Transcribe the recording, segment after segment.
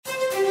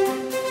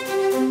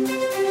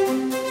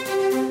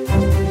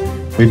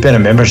We've been a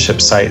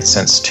membership site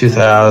since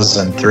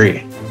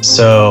 2003.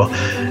 So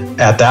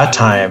at that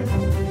time,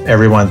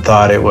 everyone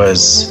thought it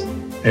was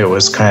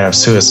kind of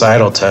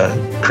suicidal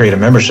to create a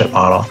membership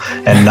model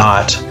and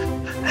not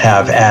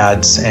have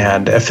ads,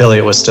 and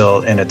affiliate was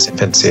still in its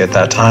infancy at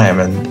that time.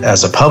 And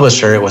as a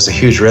publisher, it was a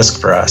huge risk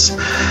for us.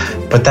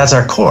 But that's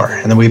our core.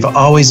 And then we've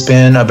always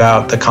been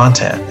about the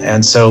content.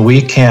 And so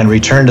we can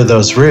return to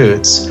those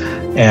roots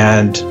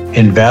and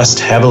invest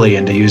heavily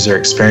into user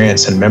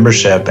experience and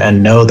membership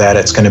and know that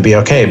it's going to be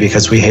okay,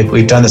 because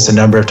we've done this a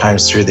number of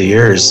times through the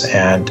years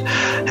and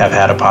have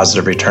had a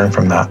positive return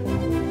from that.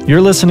 You're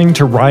listening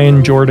to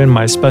Ryan Jordan,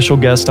 my special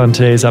guest on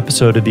today's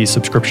episode of the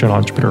Subscription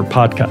Entrepreneur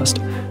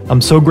Podcast.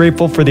 I'm so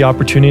grateful for the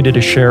opportunity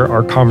to share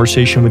our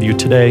conversation with you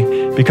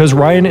today because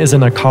Ryan is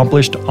an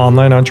accomplished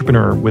online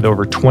entrepreneur with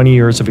over 20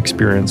 years of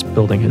experience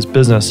building his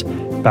business,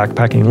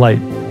 Backpacking Light.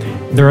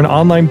 They're an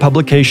online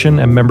publication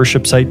and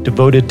membership site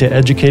devoted to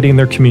educating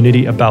their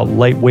community about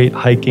lightweight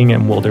hiking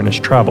and wilderness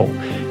travel.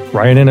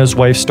 Ryan and his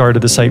wife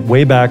started the site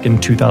way back in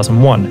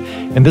 2001,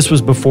 and this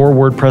was before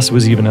WordPress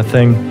was even a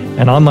thing,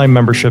 and online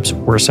memberships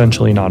were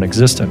essentially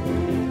non-existent.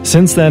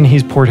 Since then,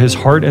 he's poured his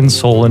heart and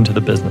soul into the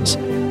business,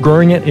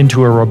 growing it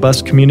into a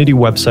robust community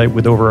website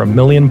with over 1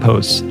 million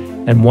posts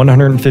and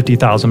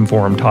 150,000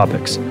 forum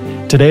topics.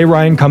 Today,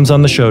 Ryan comes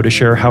on the show to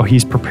share how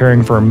he's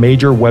preparing for a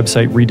major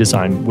website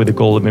redesign with the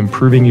goal of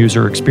improving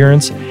user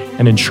experience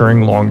and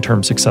ensuring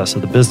long-term success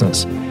of the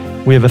business.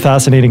 We have a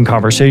fascinating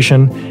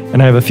conversation,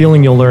 and I have a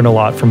feeling you'll learn a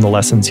lot from the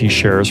lessons he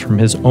shares from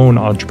his own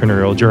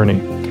entrepreneurial journey.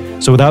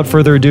 So without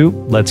further ado,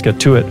 let's get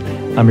to it.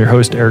 I'm your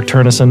host, Eric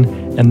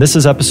Turnison, and this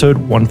is episode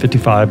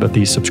 155 of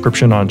the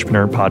Subscription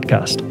Entrepreneur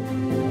Podcast.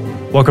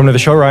 Welcome to the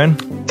show, Ryan.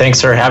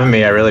 Thanks for having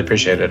me. I really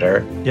appreciate it,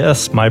 Eric.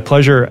 Yes, my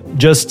pleasure.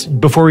 Just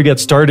before we get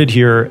started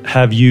here,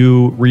 have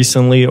you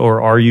recently,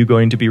 or are you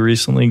going to be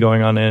recently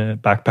going on a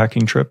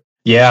backpacking trip?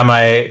 Yeah,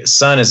 my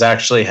son is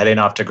actually heading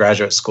off to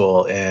graduate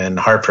school in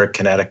Hartford,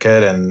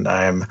 Connecticut, and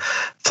I'm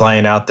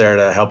flying out there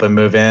to help him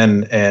move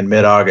in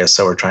mid-August.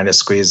 So we're trying to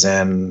squeeze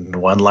in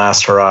one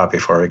last hurrah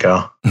before we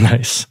go.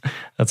 Nice.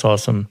 That's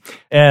awesome.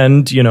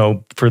 And,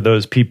 for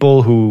those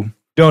people who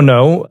don't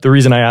know, the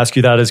reason I ask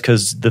you that is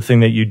because the thing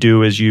that you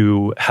do is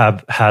you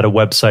have had a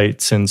website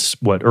since,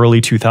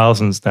 early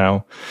 2000s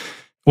now.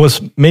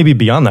 Was maybe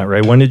beyond that,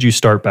 right? When did you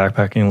start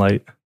Backpacking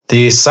Light?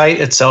 The site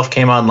itself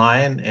came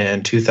online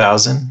in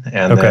 2000,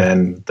 and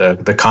then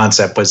the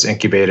concept was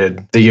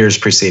incubated the years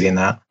preceding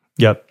that.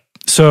 Yep.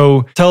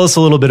 So tell us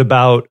a little bit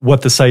about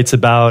what the site's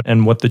about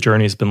and what the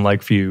journey's been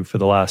like for you for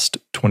the last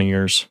 20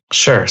 years.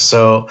 Sure.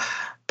 So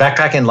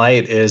Backpacking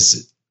Light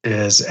is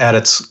at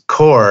its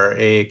core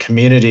a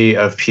community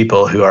of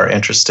people who are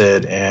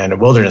interested in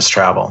wilderness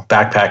travel,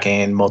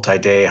 backpacking,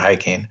 multi-day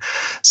hiking.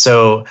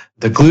 So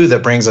the glue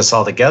that brings us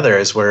all together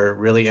is we're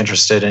really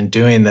interested in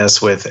doing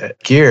this with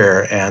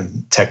gear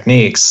and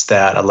techniques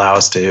that allow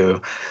us to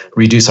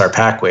reduce our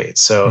pack weight.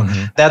 So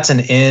that's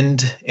an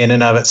end in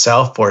and of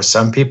itself for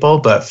some people,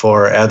 but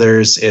for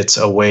others, it's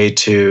a way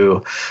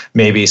to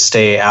maybe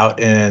stay out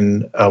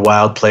in a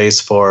wild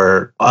place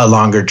for a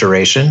longer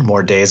duration,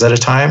 more days at a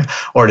time,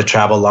 or to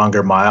travel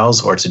longer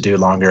miles or to do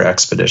longer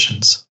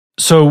expeditions.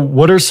 So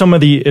what are some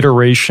of the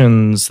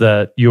iterations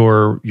that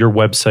your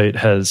website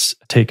has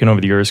taken over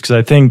the years? Because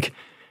I think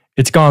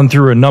it's gone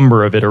through a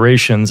number of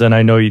iterations, and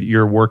I know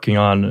you're working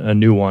on a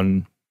new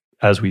one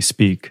as we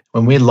speak.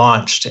 When we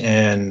launched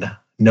in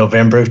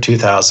November of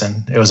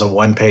 2000, it was a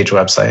one-page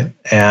website,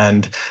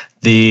 and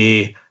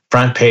the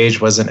front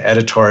page was an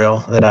editorial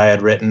that I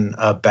had written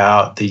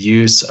about the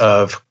use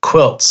of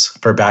quilts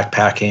for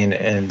backpacking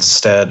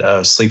instead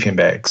of sleeping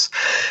bags.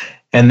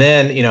 And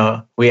then,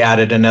 we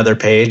added another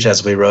page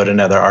as we wrote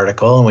another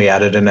article, and we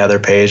added another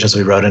page as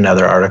we wrote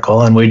another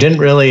article. And we didn't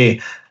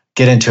really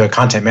get into a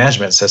content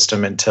management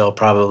system until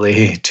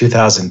probably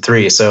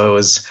 2003. So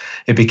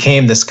it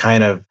became this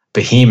kind of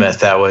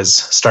behemoth that was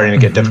starting to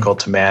get difficult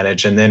to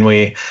manage. And then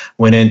we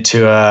went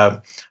into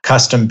a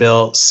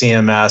custom-built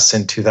CMS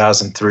in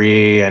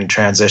 2003 and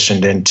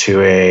transitioned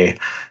into a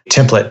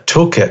template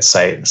toolkit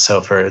site.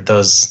 So for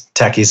those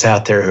techies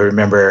out there who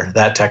remember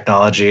that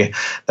technology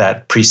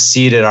that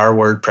preceded our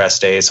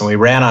WordPress days, and we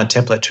ran on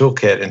template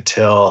toolkit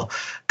until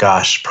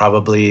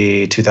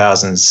probably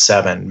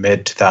 2007,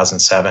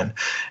 mid-2007.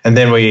 And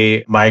then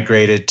we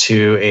migrated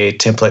to a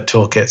template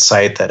toolkit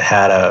site that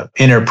had a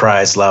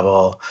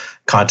enterprise-level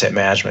content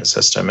management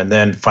system. And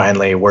then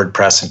finally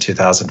WordPress in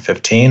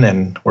 2015,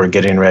 and we're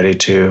getting ready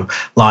to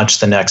launch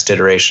the next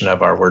iteration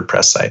of our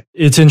WordPress site.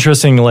 It's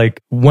interesting,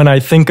 when I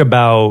think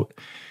about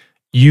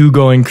you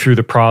going through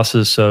the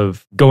process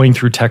of going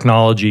through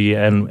technology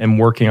and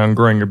working on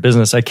growing your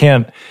business, I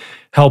can't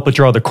help but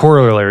draw the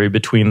corollary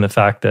between the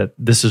fact that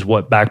this is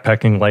what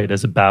Backpacking Light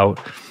is about,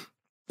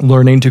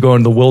 learning to go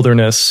into the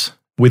wilderness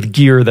with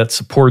gear that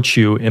supports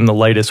you in the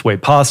lightest way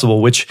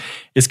possible, which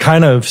is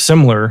kind of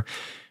similar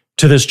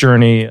to this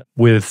journey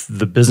with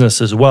the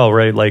business as well,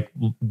 right? Like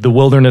the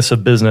wilderness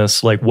of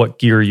business, what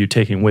gear are you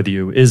taking with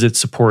you? Is it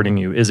supporting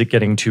you? Is it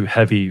getting too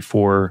heavy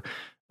for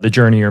the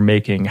journey you're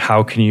making?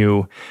 How can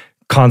you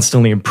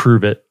constantly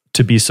improve it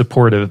to be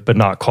supportive, but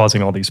not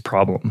causing all these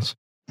problems.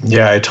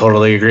 Yeah, I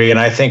totally agree. And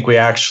I think we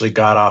actually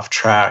got off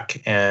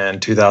track in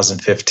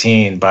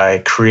 2015 by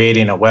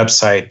creating a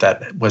website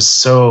that was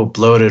so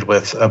bloated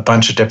with a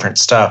bunch of different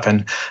stuff.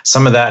 And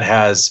some of that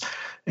has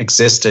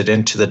existed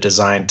into the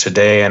design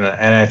today. And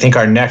I think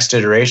our next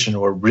iteration,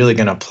 we're really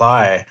going to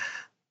apply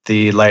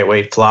the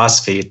lightweight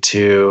philosophy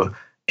to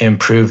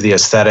improve the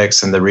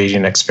aesthetics and the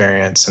reading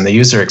experience and the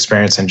user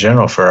experience in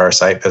general for our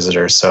site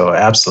visitors. So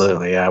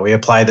absolutely, yeah, we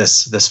apply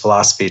this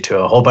philosophy to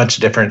a whole bunch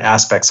of different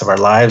aspects of our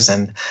lives,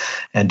 and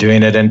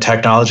doing it in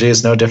technology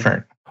is no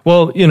different.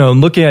 Well,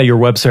 looking at your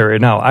website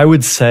right now, I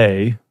would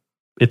say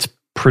it's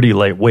pretty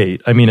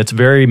lightweight. I mean, it's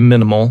very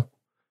minimal,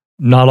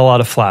 not a lot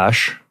of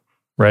flash,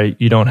 right?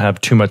 You don't have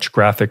too much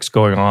graphics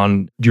going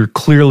on. You're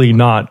clearly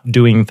not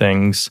doing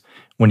things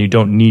when you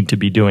don't need to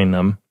be doing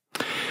them.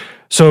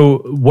 So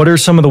what are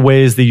some of the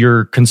ways that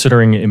you're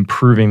considering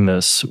improving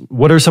this?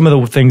 What are some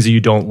of the things that you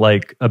don't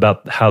like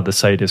about how the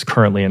site is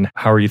currently, and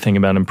how are you thinking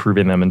about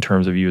improving them in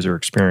terms of user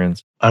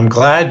experience? I'm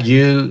glad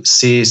you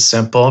see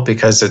simple,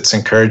 because it's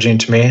encouraging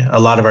to me.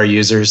 A lot of our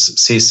users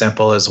see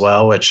simple as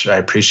well, which I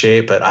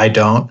appreciate, but I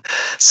don't.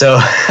 So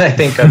I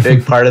think a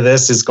big part of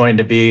this is going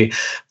to be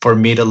for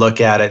me to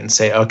look at it and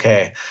say,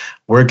 okay,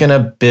 we're going to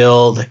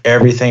build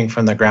everything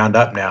from the ground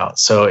up now.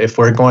 So if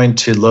we're going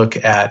to look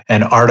at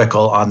an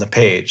article on the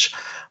page,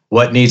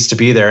 what needs to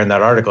be there in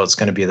that article? It's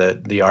going to be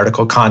the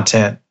article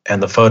content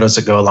and the photos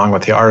that go along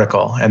with the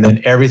article. And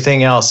then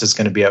everything else is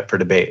going to be up for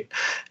debate.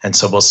 And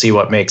so we'll see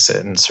what makes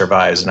it and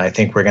survives. And I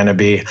think we're going to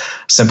be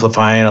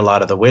simplifying a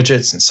lot of the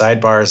widgets and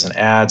sidebars and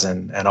ads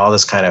and all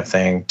this kind of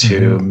thing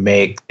to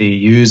make the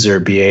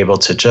user be able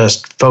to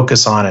just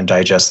focus on and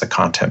digest the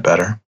content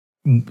better.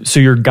 So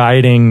you're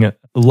guiding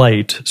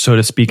light, so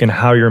to speak, in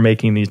how you're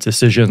making these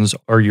decisions,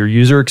 or your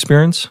user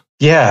experience?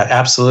 Yeah,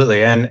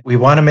 absolutely. And we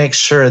want to make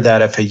sure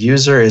that if a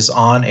user is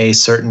on a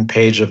certain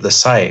page of the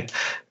site,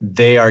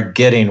 they are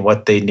getting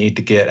what they need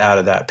to get out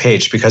of that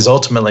page, because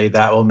ultimately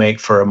that will make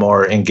for a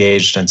more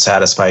engaged and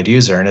satisfied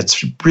user. And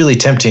it's really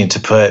tempting to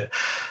put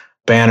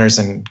banners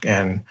and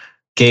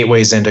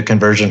gateways into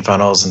conversion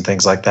funnels and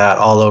things like that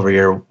all over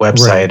your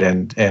website,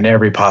 right, and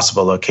every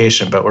possible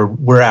location. But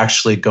we're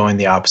actually going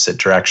the opposite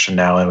direction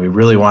now. And we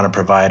really want to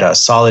provide a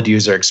solid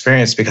user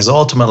experience, because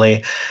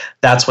ultimately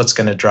that's what's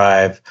going to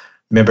drive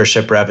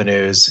membership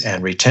revenues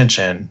and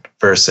retention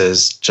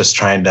versus just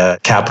trying to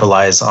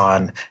capitalize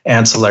on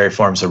ancillary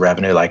forms of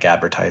revenue like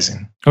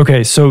advertising.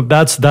 Okay, so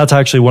that's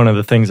actually one of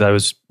the things I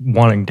was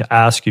wanting to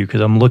ask you, because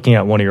I'm looking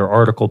at one of your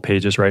article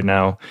pages right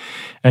now,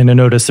 and I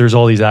notice there's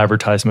all these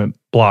advertisement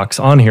blocks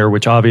on here,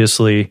 which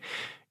obviously,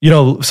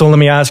 so let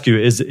me ask you,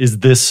 is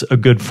this a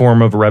good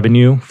form of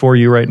revenue for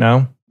you right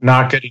now?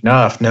 Not good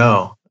enough,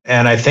 no.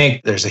 And I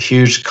think there's a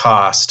huge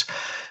cost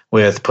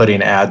with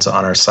putting ads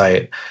on our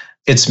site.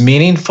 It's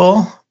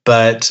meaningful,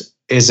 but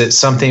is it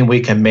something we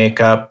can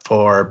make up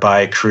for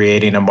by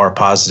creating a more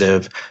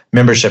positive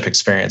membership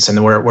experience?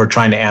 And we're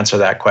trying to answer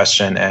that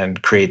question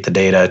and create the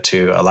data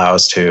to allow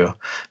us to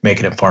make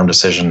an informed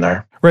decision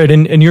there. Right.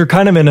 And you're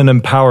kind of in an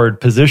empowered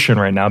position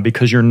right now,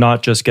 because you're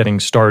not just getting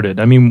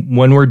started. I mean,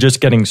 when we're just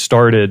getting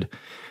started,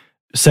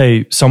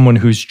 say someone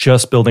who's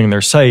just building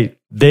their site,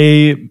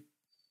 they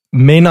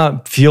may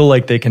not feel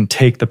like they can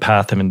take the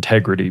path of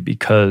integrity,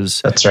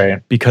 because that's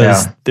right.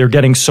 Because they're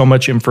getting so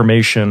much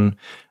information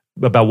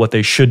about what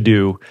they should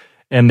do,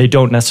 and they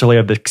don't necessarily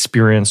have the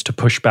experience to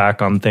push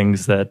back on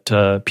things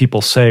that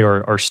people say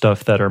are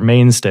stuff that are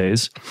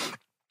mainstays.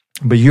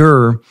 But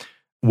you're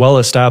well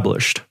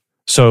established,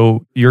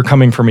 so you're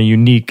coming from a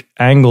unique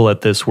angle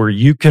at this, where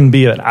you can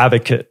be an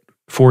advocate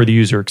for the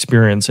user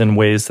experience in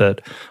ways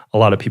that a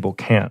lot of people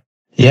can't.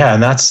 Yeah,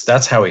 and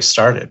that's how we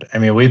started. I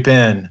mean, we've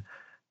been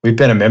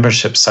a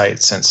membership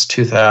site since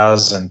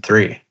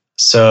 2003.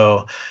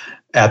 So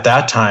at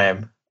that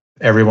time,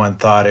 everyone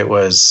thought it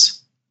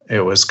was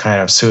kind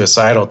of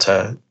suicidal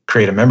to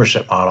create a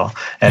membership model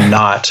and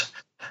not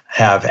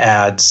have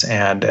ads,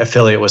 and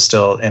affiliate was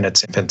still in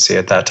its infancy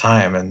at that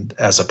time. And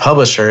as a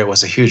publisher, it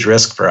was a huge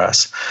risk for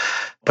us.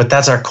 But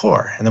that's our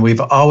core. And then we've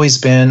always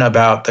been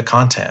about the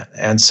content.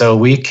 And so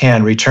we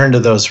can return to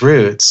those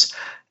roots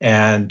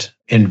and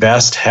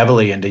invest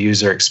heavily into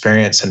user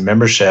experience and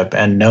membership,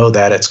 and know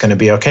that it's going to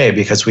be okay,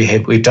 because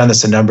we've done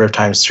this a number of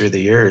times through the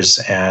years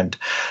and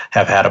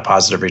have had a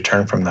positive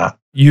return from that.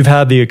 You've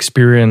had the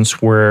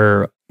experience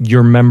where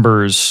your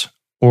members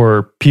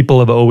or people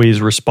have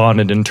always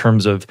responded in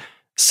terms of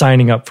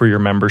signing up for your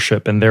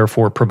membership and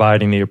therefore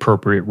providing the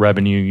appropriate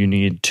revenue you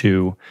need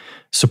to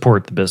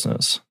support the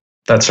business.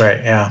 That's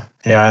right. Yeah.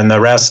 And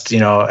the rest,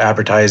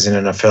 advertising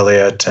and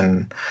affiliate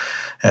and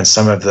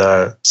some of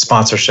the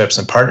sponsorships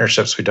and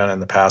partnerships we've done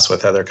in the past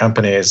with other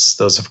companies,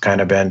 those have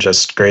kind of been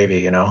just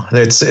gravy.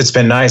 It's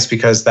been nice,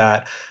 because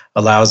that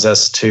allows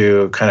us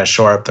to kind of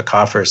shore up the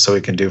coffers so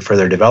we can do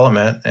further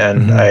development.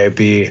 And I'd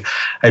be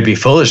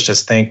foolish to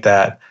think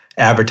that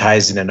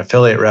advertising and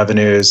affiliate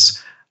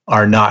revenues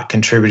are not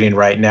contributing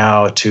right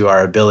now to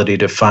our ability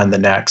to fund the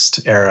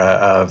next era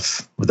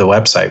of the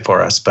website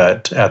for us.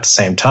 But at the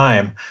same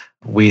time,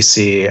 we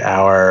see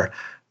our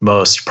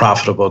most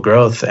profitable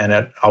growth, and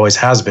it always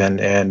has been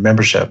in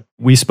membership.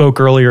 We spoke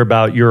earlier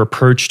about your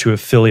approach to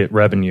affiliate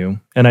revenue,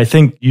 and I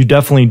think you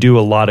definitely do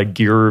a lot of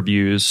gear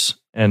reviews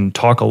and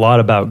talk a lot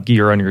about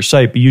gear on your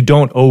site, but you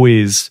don't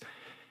always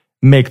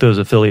make those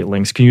affiliate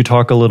links. Can you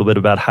talk a little bit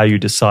about how you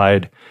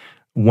decide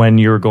when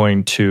you're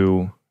going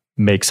to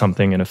make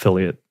something an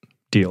affiliate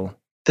deal?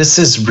 This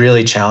is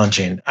really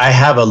challenging. I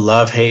have a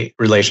love-hate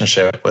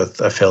relationship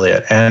with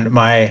affiliate, and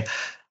my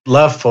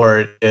love for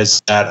it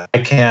is that I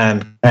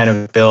can kind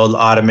of build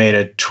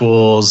automated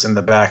tools in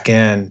the back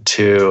end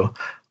to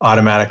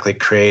automatically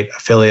create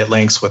affiliate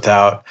links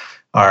without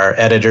our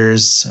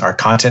editors, our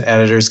content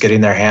editors, getting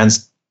their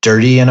hands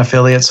dirty in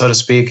affiliate, so to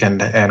speak,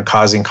 and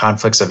causing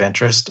conflicts of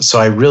interest. So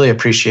I really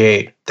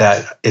appreciate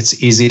that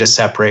it's easy to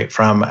separate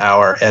from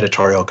our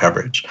editorial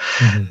coverage.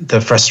 Mm-hmm. The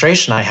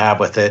frustration I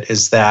have with it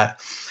is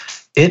that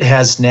it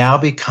has now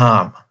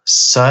become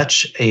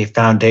such a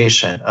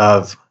foundation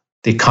of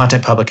the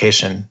content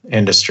publication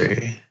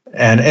industry.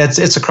 And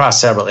it's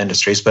across several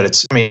industries, but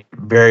it's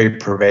very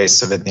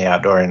pervasive in the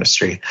outdoor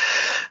industry.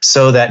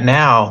 So that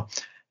now,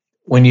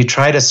 when you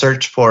try to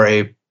search for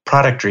a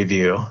product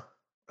review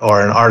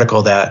or an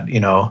article that,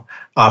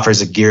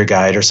 offers a gear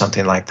guide or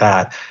something like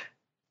that,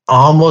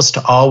 almost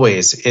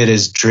always it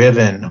is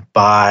driven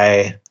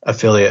by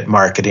affiliate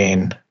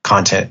marketing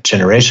content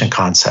generation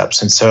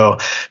concepts. And so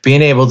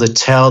being able to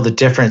tell the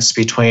difference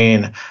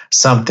between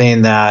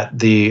something that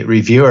the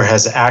reviewer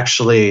has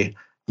actually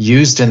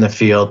used in the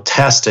field,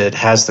 tested,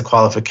 has the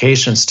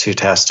qualifications to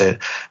test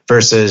it,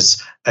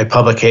 versus a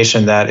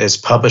publication that is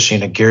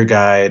publishing a gear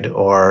guide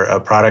or a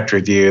product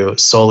review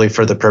solely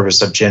for the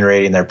purpose of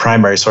generating their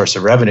primary source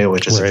of revenue,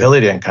 which is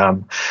affiliate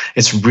income,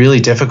 it's really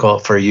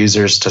difficult for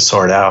users to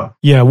sort out.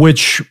 Yeah,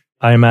 which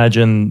I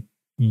imagine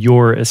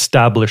your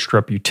established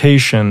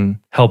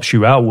reputation helps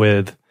you out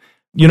with,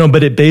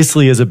 but it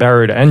basically is a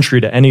barrier to entry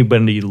to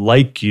anybody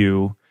like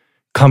you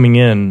coming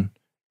in,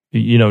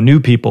 new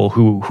people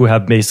who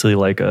have basically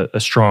like a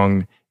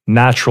strong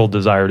natural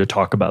desire to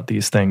talk about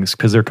these things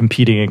because they're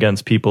competing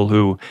against people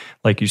who,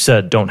 like you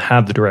said, don't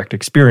have the direct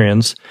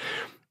experience,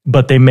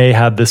 but they may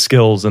have the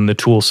skills and the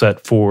tool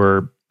set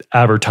for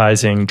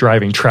advertising,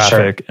 driving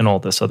traffic, and all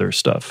this other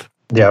stuff.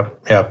 Yeah,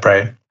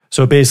 right.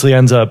 So it basically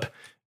ends up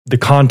the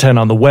content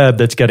on the web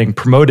that's getting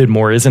promoted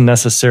more isn't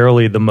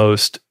necessarily the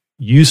most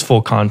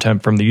useful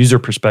content from the user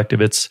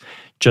perspective. It's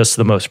just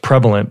the most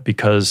prevalent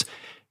because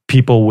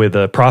people with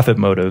a profit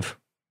motive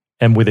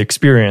and with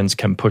experience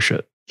can push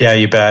it. Yeah,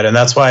 you bet. And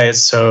that's why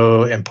it's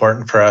so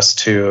important for us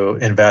to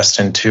invest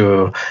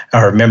into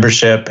our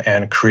membership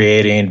and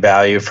creating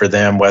value for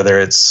them, whether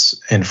it's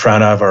in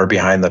front of or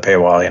behind the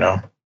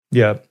paywall,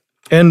 Yeah.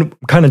 And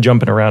kind of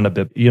jumping around a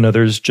bit,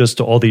 there's just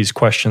all these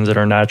questions that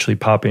are naturally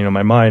popping in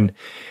my mind.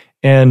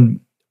 And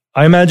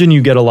I imagine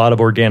you get a lot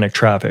of organic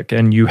traffic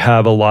and you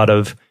have a lot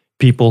of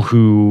people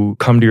who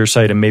come to your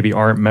site and maybe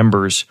aren't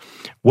members.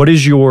 What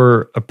is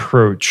your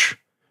approach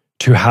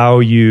to how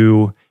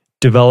you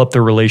develop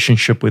the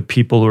relationship with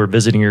people who are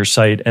visiting your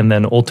site and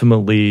then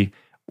ultimately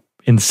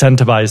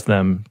incentivize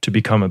them to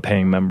become a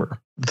paying member?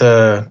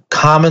 The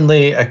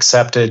commonly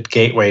accepted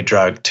gateway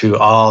drug to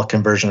all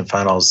conversion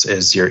funnels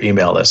is your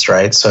email list,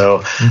 right?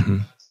 So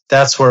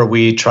that's where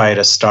we try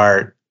to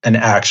start an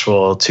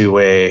actual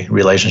two-way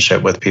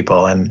relationship with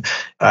people. And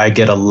I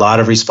get a lot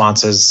of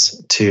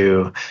responses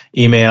to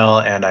email,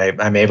 and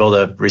I'm able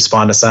to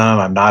respond to some.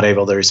 I'm not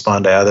able to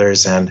respond to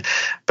others.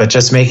 But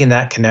just making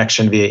that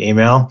connection via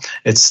email,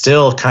 it's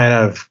still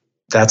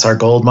that's our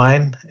gold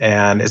mine.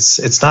 And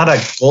it's not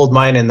a gold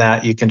mine in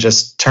that you can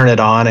just turn it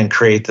on and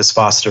create this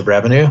faucet of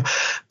revenue,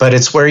 but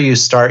it's where you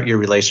start your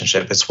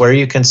relationship. It's where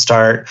you can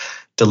start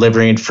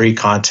delivering free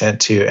content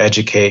to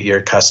educate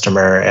your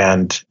customer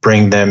and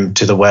bring them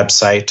to the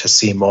website to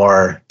see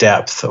more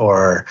depth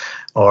or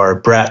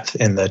breadth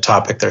in the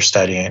topic they're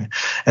studying.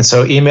 And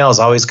so email is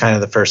always kind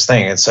of the first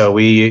thing. And so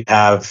we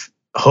have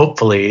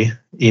hopefully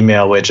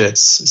email widgets,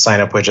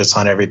 sign up widgets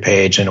on every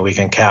page, and we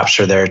can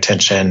capture their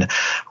attention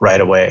right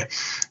away.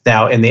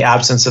 Now, in the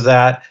absence of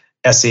that,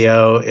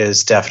 SEO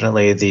is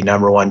definitely the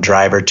number one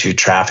driver to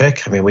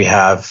traffic. We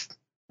have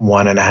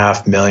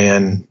 1.5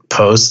 million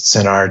posts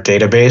in our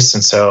database.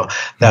 And so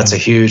that's a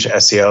huge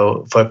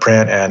SEO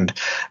footprint. And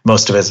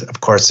most of it,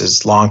 of course,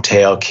 is long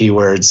tail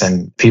keywords.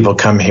 And people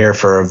come here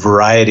for a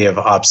variety of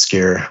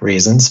obscure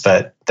reasons,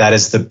 but that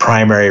is the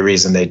primary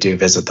reason they do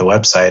visit the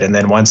website. And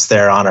then once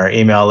they're on our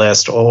email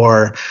list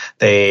or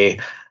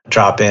they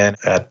drop in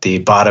at the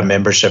bottom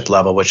membership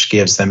level, which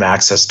gives them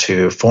access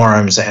to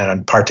forums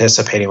and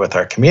participating with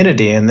our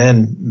community, and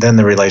then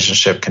the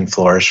relationship can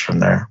flourish from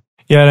there.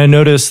 Yeah, and I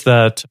noticed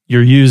that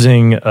you're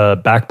using a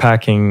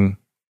backpacking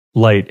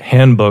light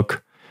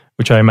handbook,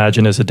 which I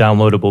imagine is a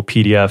downloadable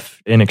PDF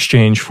in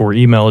exchange for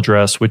email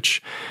address, but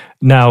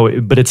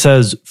it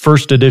says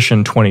first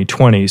edition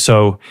 2020.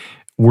 So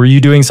were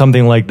you doing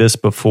something like this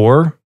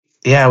before?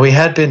 Yeah, we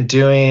had been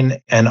doing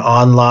an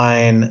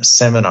online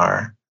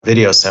seminar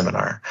video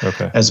seminar.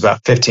 Okay. It was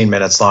about 15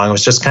 minutes long. It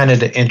was just kind of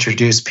to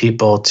introduce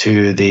people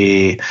to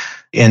the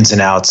ins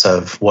and outs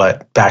of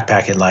what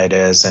backpacking light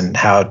is and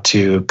how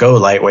to go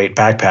lightweight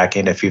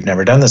backpacking if you've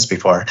never done this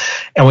before.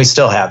 And we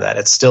still have that.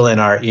 It's still in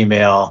our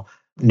email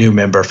new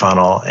member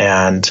funnel.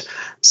 And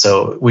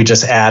so we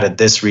just added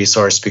this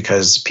resource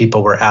because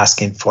people were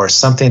asking for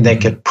something they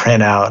could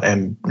print out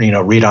and,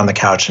 read on the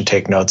couch and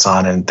take notes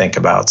on and think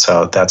about.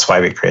 So that's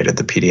why we created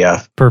the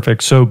PDF.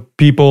 Perfect. So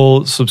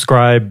people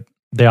subscribe,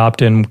 they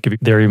opt in, give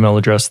their email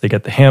address, they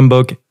get the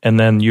handbook, and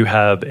then you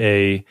have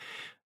a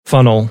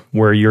funnel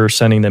where you're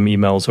sending them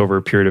emails over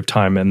a period of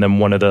time. And then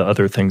one of the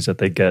other things that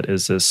they get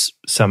is this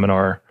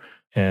seminar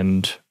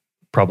and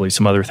probably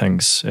some other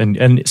things.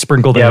 And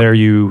sprinkled in there,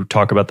 you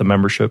talk about the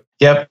membership.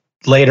 Yep.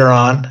 Later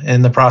on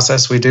in the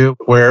process,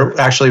 we're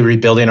actually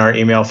rebuilding our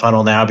email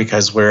funnel now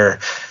because we're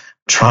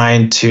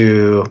trying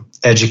to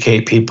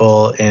educate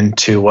people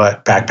into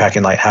what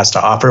Backpacking Light has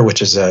to offer,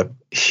 which is a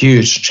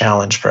huge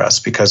challenge for us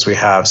because we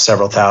have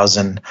several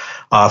thousand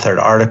authored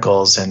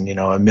articles and,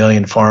 1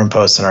 million forum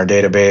posts in our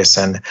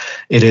database. And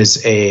it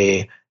is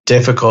a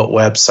difficult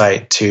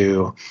website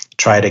to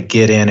try to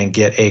get in and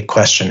get a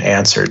question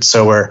answered.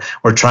 So we're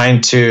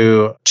trying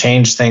to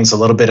change things a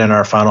little bit in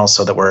our funnel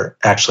so that we're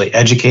actually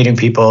educating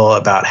people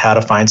about how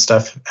to find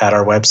stuff at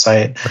our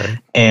website. Right.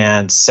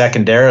 And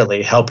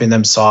secondarily, helping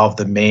them solve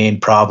the main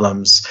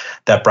problems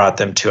that brought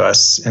them to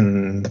us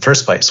in the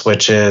first place,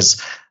 which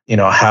is,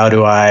 how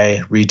do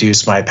I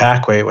reduce my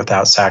pack weight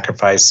without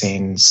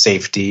sacrificing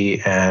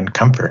safety and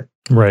comfort?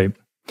 Right.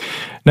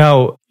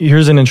 Now,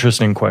 here's an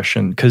interesting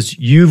question because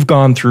you've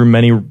gone through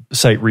many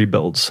site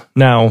rebuilds.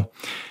 Now,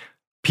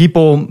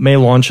 people may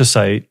launch a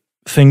site,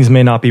 things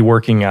may not be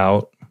working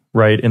out,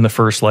 right, in the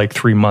first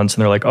 3 months,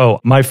 and they're like, oh,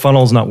 my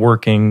funnel's not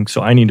working,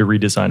 so I need to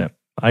redesign it.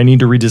 I need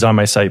to redesign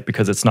my site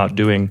because it's not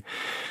doing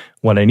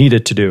what I need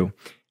it to do.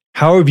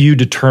 How have you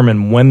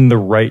determined when the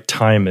right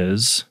time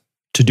is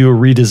to do a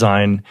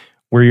redesign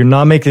where you're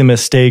not making the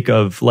mistake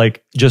of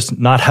just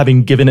not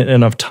having given it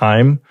enough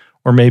time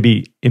or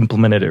maybe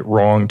implemented it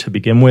wrong to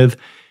begin with?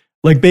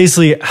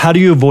 Basically, how do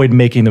you avoid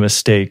making the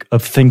mistake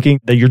of thinking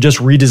that you're just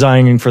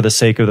redesigning for the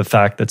sake of the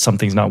fact that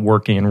something's not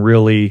working and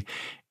really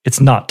it's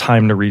not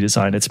time to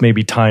redesign? It's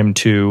maybe time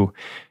to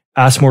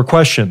ask more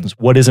questions.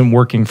 What isn't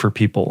working for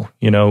people?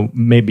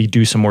 Maybe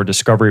do some more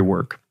discovery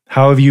work.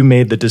 How have you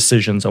made the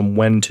decisions on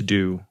when to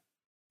do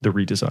the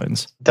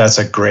redesigns? That's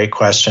a great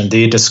question.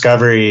 The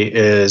discovery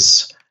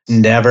is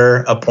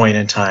never a point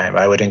in time.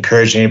 I would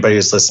encourage anybody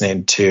who's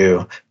listening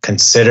to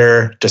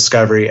consider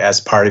discovery as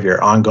part of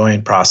your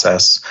ongoing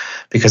process,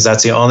 because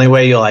that's the only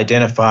way you'll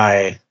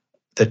identify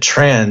the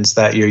trends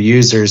that your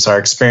users are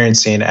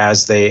experiencing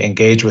as they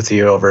engage with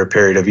you over a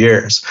period of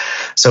years.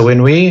 So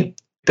when we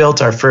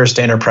built our first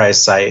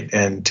enterprise site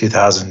in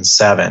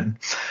 2007,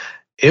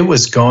 it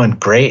was going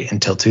great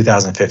until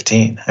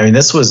 2015. I mean,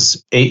 this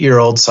was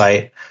 8-year-old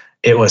site.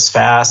 It was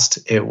fast.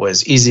 It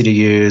was easy to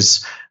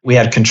use. We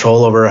had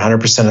control over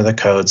 100% of the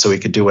code, so we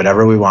could do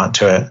whatever we want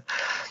to it.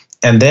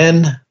 And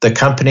then the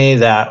company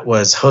that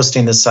was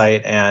hosting the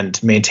site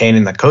and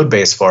maintaining the code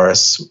base for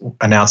us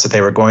announced that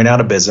they were going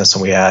out of business,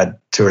 and we had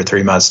 2 or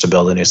 3 months to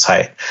build a new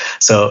site.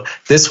 So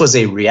this was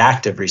a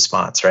reactive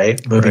response,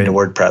 right? Moving to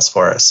WordPress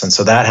for us. And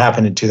so that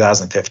happened in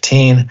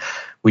 2015.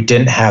 We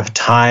didn't have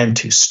time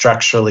to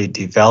structurally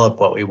develop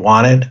what we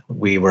wanted.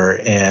 We were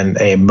in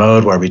a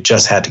mode where we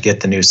just had to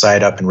get the new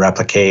site up and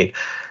replicate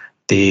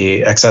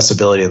the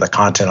accessibility of the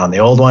content on the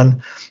old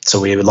one. So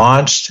we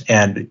launched,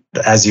 and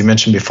as you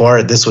mentioned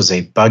before, this was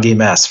a buggy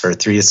mess for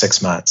 3 to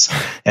 6 months.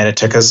 And it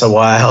took us a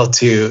while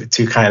to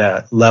kind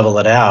of level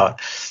it out.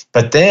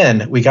 But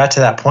then we got to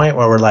that point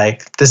where we're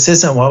like, this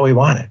isn't what we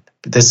wanted.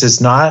 This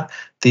is not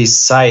the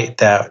site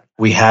that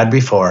we had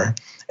before.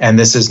 And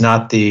this is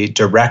not the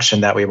direction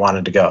that we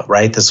wanted to go,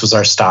 right? This was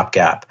our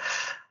stopgap.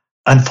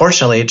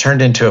 Unfortunately, it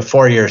turned into a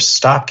 4-year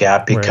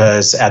stopgap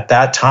because at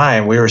that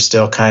time, we were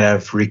still kind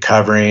of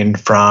recovering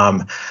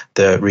from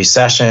the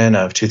recession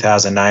of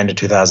 2009 to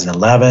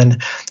 2011.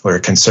 We were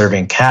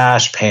conserving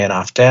cash, paying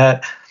off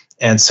debt.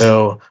 And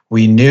so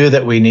we knew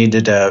that we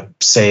needed to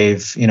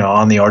save,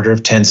 on the order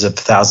of tens of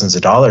thousands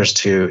of dollars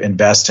to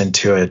invest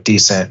into a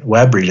decent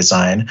web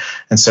redesign.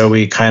 And so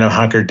we kind of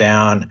hunkered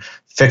down,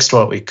 fixed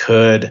what we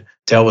could,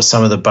 dealt with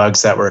some of the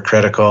bugs that were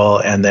critical,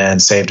 and then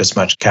saved as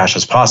much cash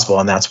as possible.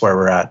 And that's where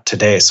we're at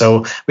today.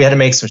 So we had to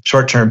make some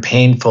short-term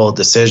painful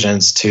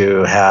decisions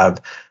to have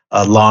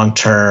a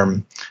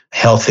long-term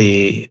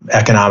healthy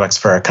economics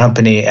for our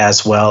company,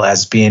 as well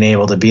as being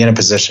able to be in a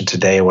position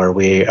today where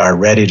we are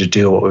ready to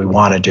do what we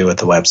want to do with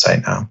the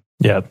website now.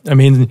 Yeah. I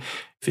mean,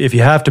 if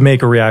you have to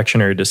make a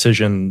reactionary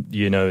decision,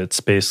 it's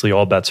basically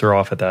all bets are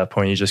off at that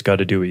point. You just got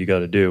to do what you got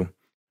to do.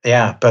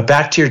 Yeah, but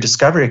back to your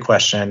discovery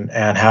question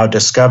and how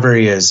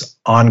discovery is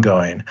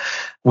ongoing.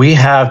 We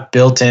have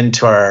built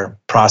into our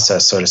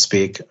process, so to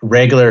speak,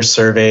 regular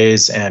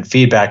surveys and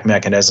feedback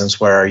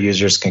mechanisms where our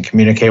users can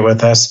communicate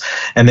with us.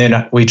 And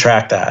then we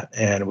track that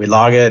and we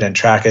log it and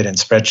track it in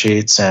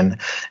spreadsheets. And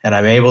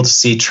I'm able to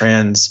see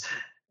trends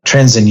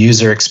trends in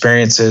user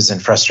experiences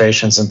and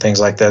frustrations and things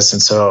like this.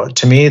 And so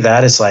to me,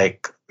 that is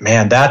like,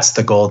 man, that's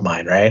the gold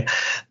mine, right?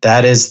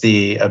 That is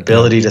the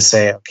ability to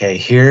say, okay,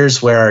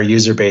 here's where our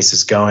user base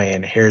is going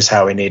and here's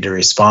how we need to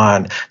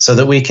respond so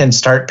that we can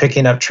start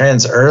picking up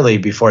trends early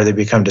before they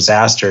become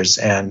disasters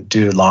and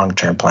do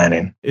long-term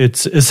planning.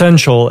 It's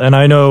essential. And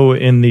I know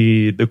in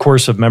the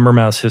course of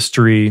MemberMass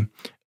history,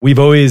 we've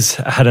always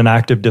had an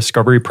active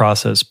discovery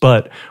process,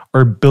 but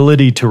our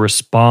ability to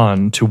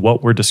respond to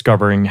what we're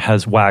discovering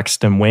has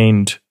waxed and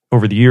waned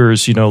over the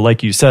years. You know,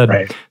 like you said,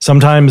 right.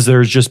 Sometimes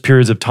there's just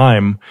periods of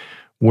time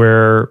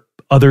where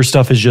other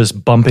stuff is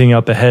just bumping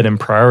up ahead in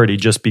priority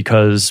just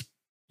because,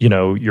 you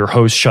know, your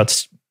host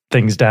shuts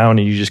things down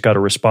and you just got to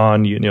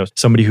respond. You know,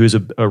 somebody who's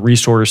a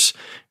resource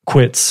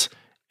quits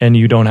and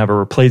you don't have a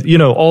replace, you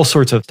know, all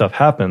sorts of stuff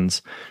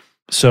happens.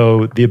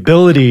 So the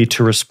ability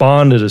to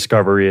respond to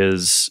discovery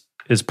is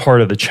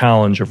part of the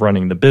challenge of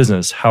running the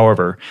business.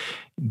 However,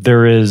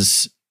 there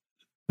is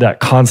that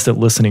constant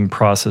listening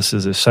process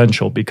is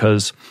essential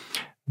because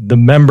the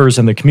members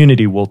in the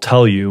community will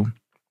tell you,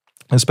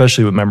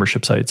 especially with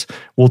membership sites,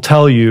 will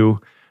tell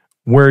you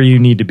where you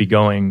need to be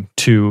going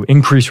to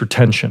increase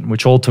retention,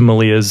 which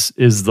ultimately is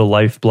the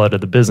lifeblood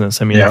of the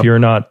business. I mean,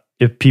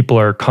 if people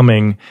are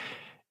coming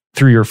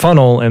through your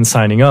funnel and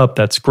signing up,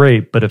 that's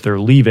great. But if they're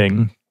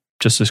leaving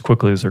just as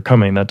quickly as they're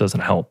coming, that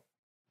doesn't help.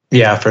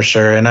 Yeah, for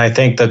sure. And I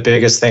think the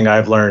biggest thing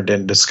I've learned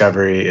in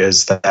discovery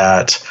is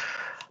that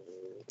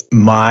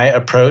my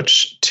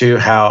approach to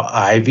how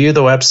I view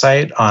the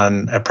website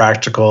on a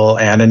practical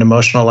and an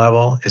emotional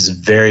level is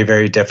very,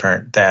 very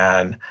different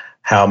than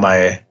how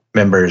my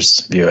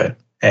members view it.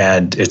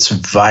 And it's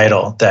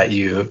vital that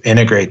you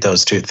integrate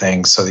those two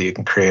things so that you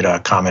can create a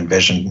common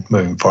vision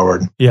moving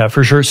forward. Yeah,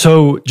 for sure.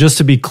 So just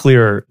to be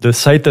clear, the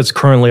site that's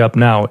currently up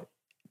now,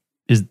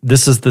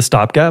 this is the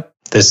stopgap?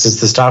 This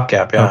is the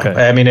stopgap, yeah.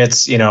 Okay. I mean,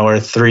 it's, you know, we're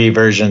 3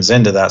 versions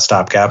into that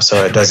stopgap,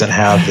 so it doesn't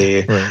have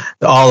the right.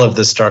 all of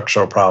the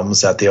structural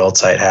problems that the old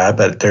site had,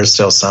 but there's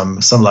still some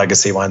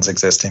legacy ones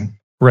existing.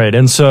 Right.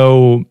 And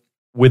so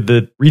with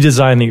the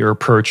redesign that you're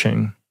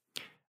approaching,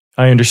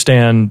 I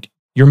understand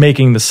you're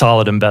making the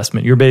solid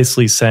investment. You're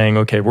basically saying,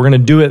 okay, we're going to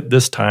do it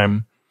this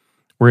time.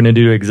 We're going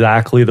to do it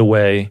exactly the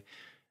way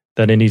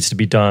that it needs to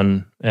be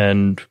done.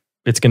 And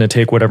it's going to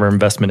take whatever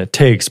investment it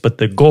takes. But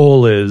the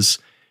goal is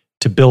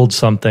to build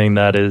something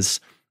that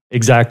is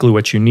exactly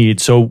what you need.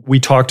 So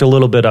we talked a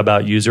little bit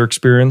about user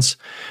experience.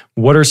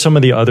 What are some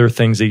of the other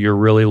things that you're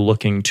really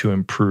looking to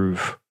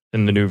improve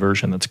in the new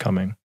version that's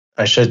coming?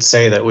 I should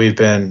say that we've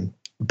been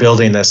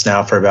building this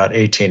now for about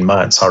 18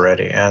 months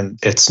already, and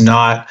it's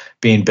not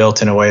being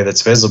built in a way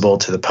that's visible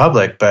to the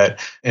public. But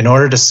in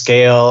order to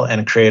scale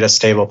and create a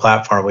stable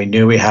platform, we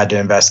knew we had to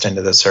invest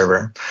into the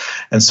server.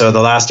 And so the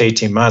last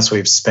 18 months,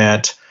 we've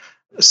spent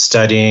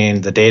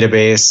studying the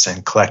database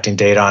and collecting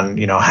data on,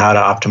 you know, how to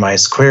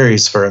optimize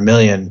queries for 1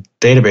 million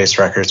database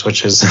records,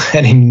 which is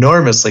an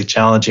enormously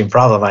challenging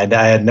problem. I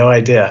had no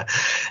idea.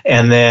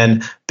 And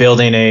then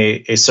building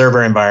a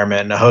server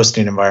environment and a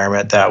hosting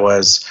environment that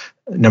was,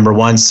 number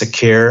 1,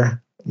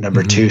 secure,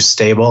 number 2,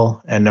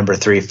 stable, and number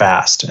 3,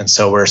 fast. And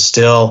so we're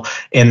still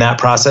in that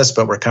process,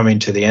 but we're coming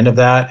to the end of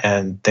that,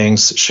 and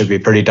things should be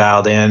pretty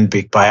dialed in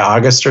by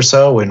August or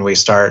so when we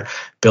start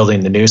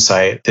building the new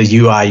site, the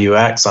UI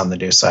UX on the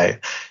new site.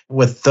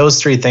 With those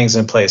 3 things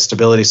in place,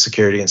 stability,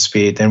 security, and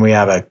speed, then we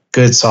have a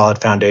good solid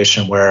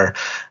foundation where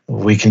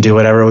we can do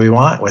whatever we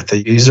want with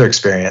the user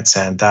experience.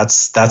 And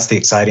that's the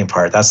exciting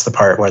part. That's the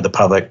part where the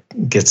public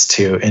gets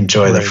to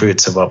enjoy the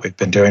fruits of what we've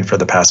been doing for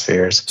the past few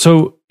years.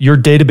 So your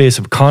database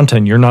of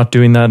content, you're not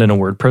doing that in a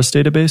WordPress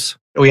database?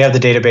 We have the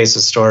databases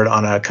stored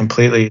on a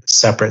completely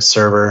separate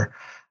server.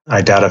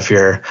 I doubt if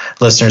your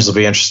listeners will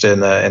be interested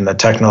in the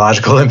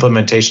technological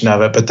implementation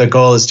of it, but the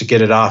goal is to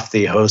get it off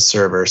the host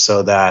server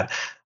so that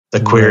the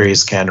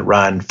queries can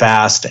run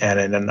fast and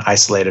in an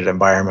isolated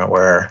environment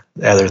where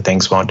other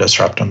things won't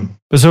disrupt them.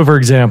 So for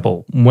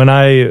example, when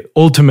I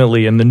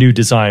ultimately in the new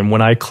design,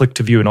 when I click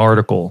to view an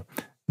article,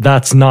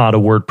 that's not a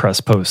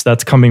WordPress post.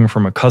 That's coming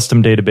from a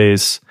custom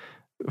database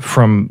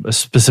from a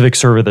specific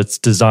server that's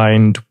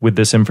designed with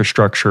this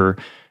infrastructure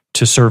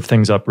to serve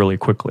things up really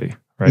quickly.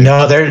 Right?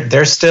 No,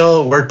 they're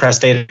still WordPress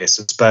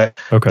databases, but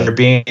they're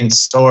being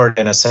stored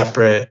in a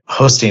separate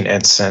hosting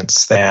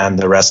instance than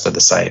the rest of the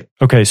site.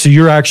 Okay, so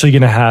you're actually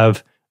going to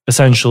have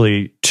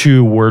essentially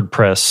 2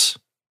 WordPress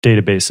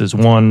databases,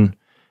 one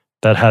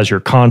that has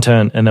your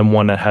content and then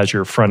one that has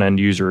your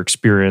front-end user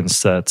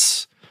experience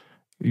that's,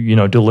 you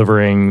know,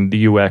 delivering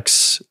the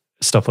UX,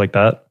 stuff like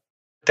that?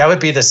 That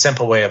would be the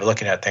simple way of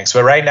looking at things.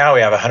 But right now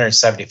we have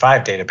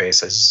 175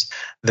 databases.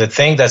 The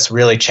thing that's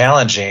really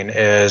challenging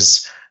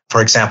is,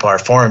 for example, our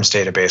forums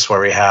database,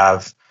 where we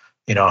have,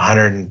 you know,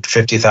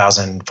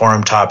 150,000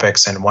 forum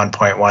topics and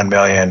 1.1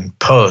 million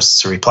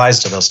posts, replies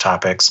to those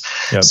topics.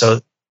 Yep.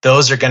 So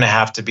those are going to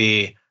have to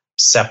be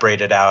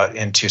separated out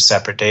into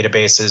separate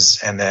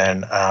databases and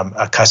then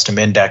a custom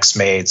index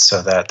made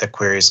so that the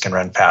queries can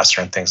run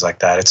faster and things like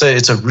that.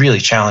 It's a really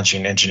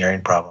challenging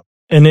engineering problem.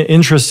 An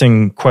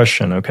interesting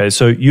question. Okay.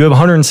 So you have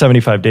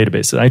 175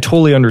 databases. I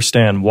totally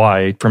understand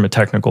why, from a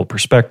technical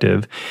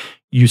perspective.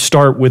 You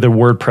start with a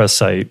WordPress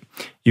site.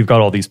 You've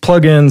got all these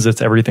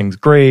plugins. Everything's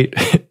great.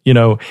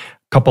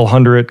 Couple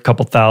hundred,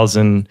 couple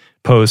thousand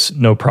posts,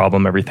 no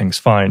problem. Everything's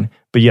fine.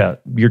 But yeah,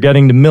 you're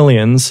getting to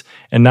millions.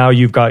 And now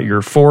you've got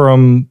your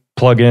forum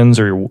plugins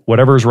or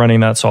whatever's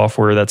running that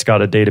software that's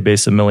got a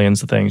database of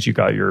millions of things. You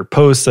got your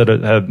posts that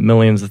have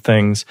millions of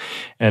things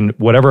and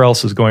whatever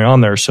else is going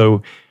on there.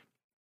 So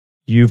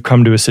you've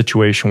come to a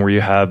situation where you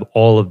have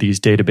all of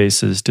these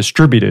databases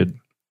distributed.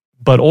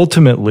 But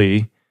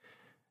ultimately,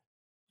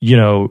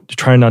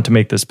 trying not to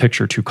make this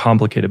picture too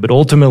complicated, but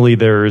ultimately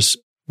there's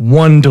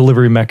one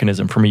delivery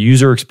mechanism from a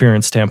user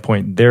experience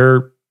standpoint.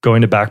 They're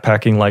going to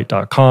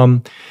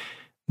backpackinglight.com.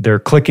 They're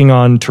clicking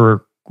on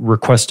to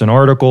request an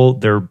article.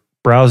 They're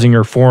browsing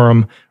your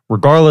forum,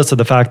 regardless of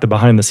the fact that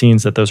behind the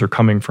scenes that those are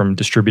coming from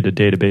distributed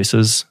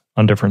databases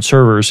on different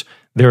servers.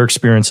 Their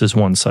experience is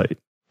one site.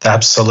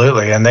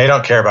 Absolutely. And they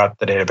don't care about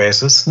the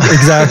databases.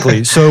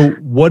 Exactly. So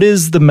what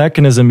is the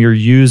mechanism you're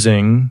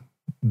using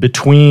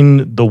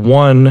between the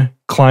one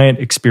client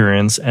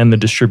experience and the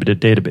distributed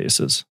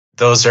databases?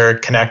 Those are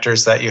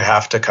connectors that you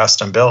have to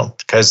custom build,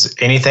 because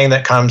anything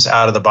that comes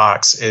out of the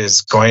box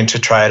is going to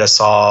try to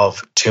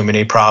solve too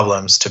many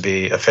problems to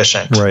be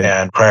efficient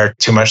and require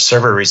too much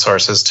server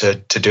resources to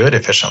do it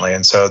efficiently.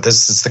 And so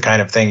this is the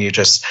kind of thing you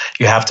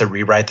have to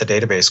rewrite the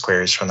database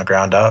queries from the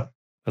ground up.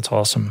 That's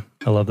awesome.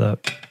 I love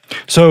that.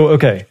 So,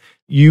 okay,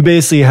 you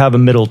basically have a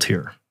middle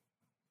tier,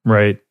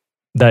 right?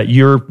 That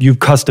you've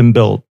custom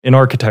built in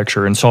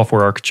architecture and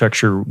software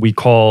architecture. We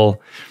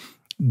call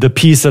the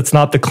piece that's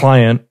not the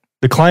client.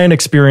 The client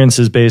experience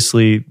is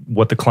basically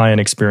what the client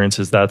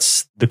experiences.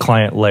 That's the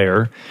client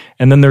layer.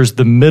 And then there's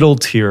the middle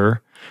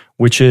tier,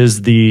 which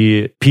is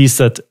the piece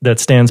that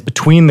stands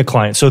between the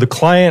client. So the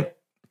client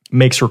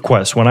makes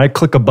requests. When I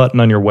click a button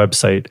on your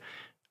website,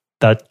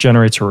 that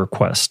generates a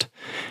request.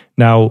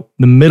 Now,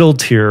 the middle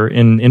tier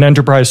in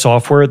enterprise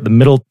software, the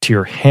middle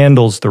tier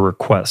handles the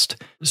request.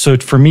 So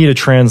for me to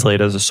translate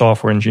as a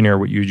software engineer,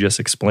 what you just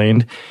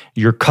explained,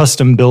 you're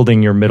custom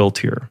building your middle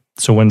tier.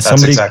 So when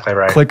somebody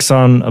clicks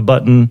on a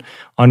button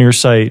on your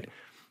site,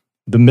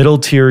 the middle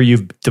tier,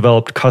 you've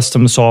developed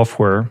custom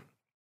software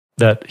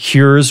that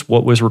hears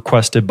what was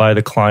requested by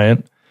the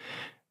client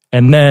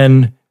and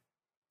then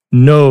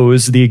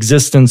knows the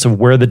existence of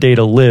where the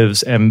data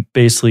lives and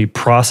basically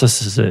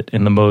processes it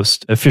in the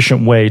most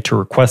efficient way to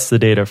request the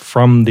data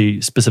from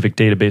the specific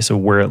database of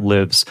where it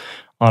lives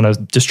on a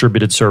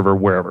distributed server,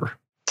 wherever.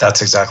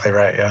 That's exactly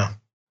right, yeah.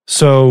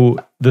 So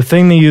the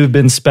thing that you've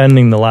been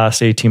spending the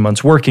last 18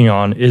 months working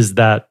on is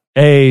that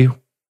A,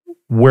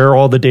 where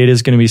all the data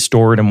is going to be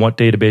stored and what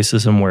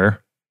databases and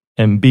where,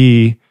 and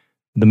B,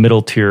 the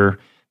middle tier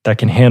that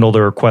can handle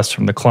the requests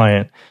from the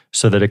client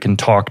so that it can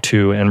talk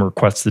to and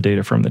request the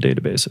data from the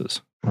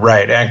databases.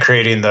 Right, and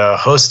creating the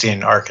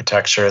hosting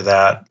architecture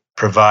that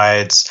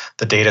provides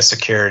the data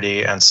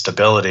security and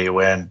stability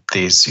when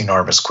these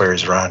enormous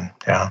queries run.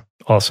 Yeah.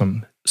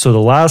 Awesome. So the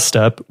last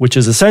step, which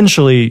is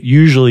essentially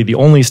usually the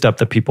only step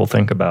that people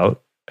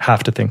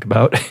have to think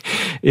about,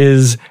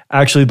 is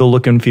actually the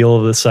look and feel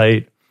of the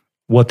site,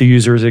 what the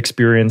user is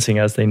experiencing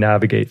as they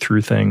navigate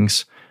through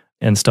things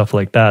and stuff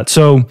like that.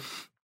 So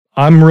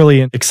I'm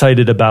really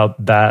excited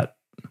about that,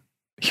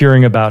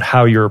 hearing about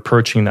how you're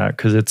approaching that,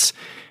 because it's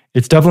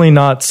definitely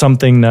not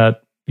something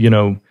that,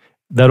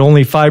 that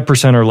only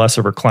 5% or less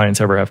of our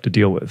clients ever have to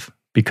deal with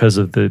because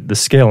of the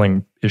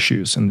scaling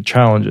issues and the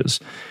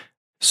challenges.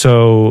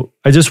 So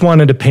I just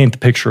wanted to paint the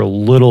picture a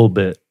little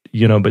bit,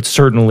 but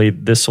certainly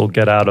this will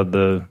get out of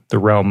the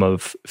realm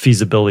of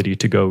feasibility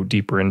to go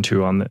deeper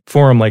into on the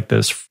forum like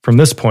this from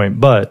this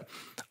point. But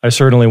I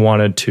certainly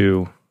wanted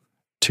to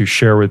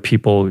share with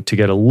people to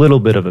get a little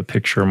bit of a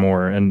picture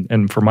more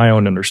and for my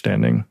own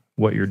understanding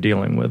what you're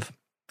dealing with,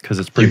 because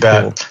it's pretty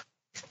cool.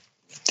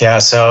 Yeah,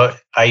 so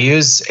I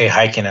use a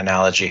hiking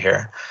analogy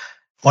here.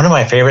 One of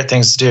my favorite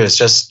things to do is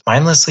just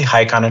mindlessly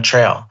hike on a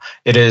trail.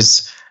 It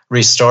is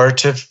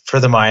restorative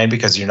for the mind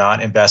because you're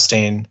not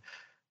investing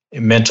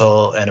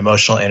mental and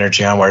emotional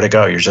energy on where to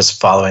go. You're just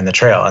following the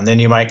trail. And then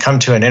you might come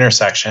to an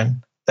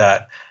intersection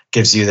that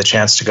gives you the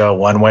chance to go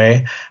one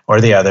way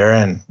or the other.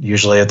 And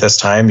usually at this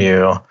time,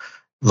 you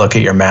look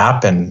at your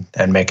map and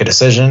make a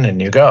decision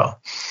and you go.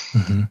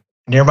 Mm-hmm.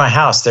 Near my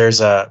house,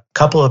 there's a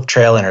couple of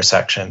trail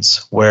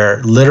intersections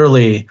where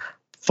literally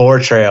 4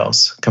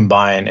 trails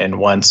combine in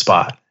one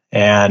spot.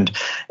 And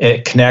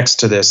it connects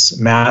to this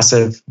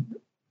massive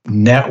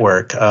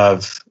network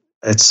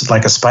it's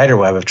like a spider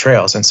web of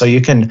trails. And so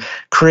you can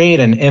create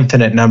an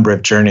infinite number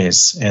of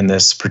journeys in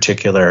this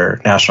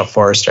particular national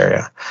forest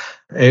area.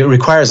 It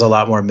requires a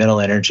lot more mental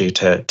energy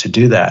to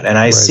do that. And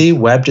I see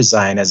web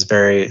design as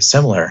very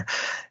similar.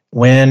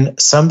 When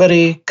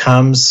somebody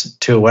comes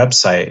to a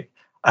website,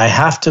 I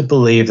have to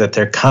believe that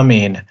they're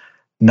coming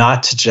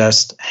not to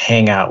just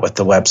hang out with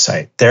the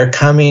website. They're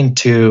coming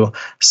to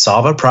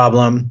solve a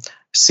problem,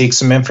 seek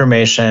some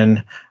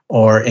information,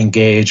 or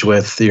engage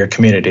with your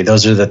community.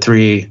 Those are the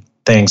 3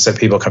 things that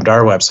people come to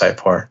our website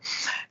for.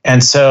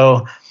 And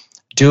so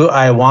do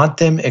I want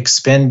them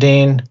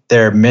expending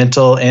their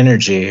mental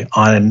energy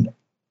on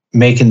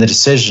making the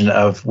decision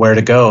of where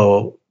to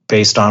go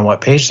based on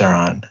what page they're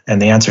on?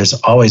 And the answer is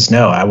always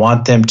no. I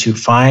want them to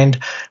find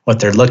what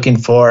they're looking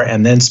for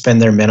and then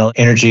spend their mental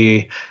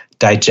energy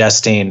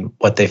digesting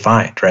what they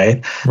find,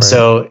 right?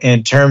 So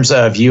in terms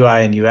of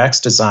UI and UX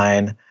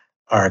design,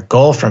 our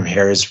goal from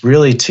here is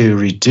really to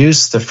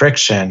reduce the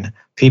friction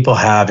people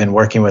have in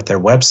working with their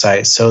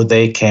website so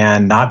they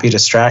can not be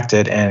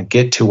distracted and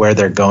get to where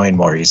they're going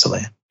more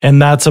easily.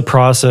 And that's a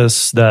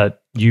process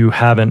that you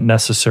haven't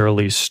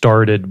necessarily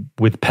started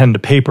with pen to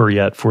paper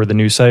yet for the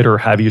new site, or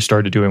have you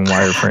started doing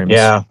wireframes?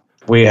 Yeah,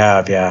 we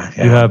have. Yeah.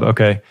 You have?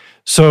 Okay.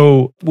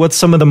 So what's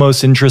some of the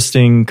most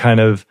interesting kind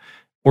of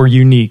or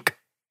unique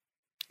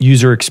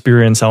user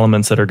experience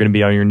elements that are going to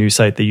be on your new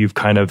site that you've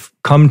kind of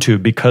come to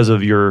because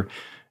of your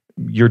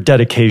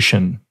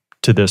dedication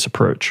to this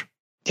approach?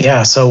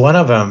 Yeah, so one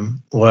of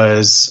them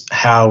was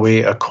how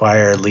we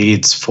acquire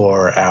leads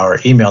for our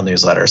email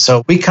newsletter.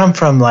 So we come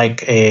from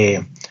like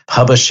a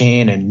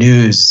publishing and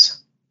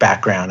news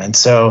background. And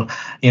so,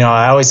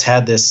 I always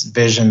had this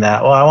vision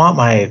that, I want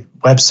my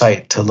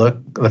website to look,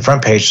 the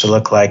front page to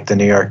look like the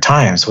New York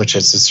Times, which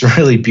is this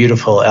really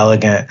beautiful,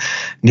 elegant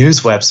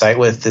news website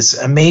with this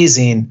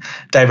amazing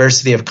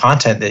diversity of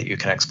content that you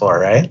can explore,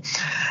 right?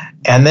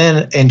 And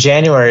then in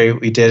January,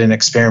 we did an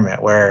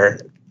experiment where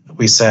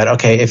we said,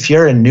 okay, if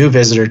you're a new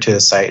visitor to the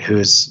site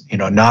who's,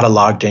 not a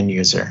logged in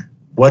user,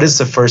 what is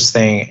the first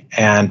thing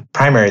and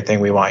primary thing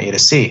we want you to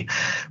see?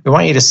 We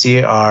want you to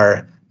see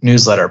our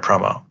newsletter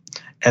promo.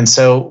 And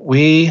so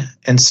we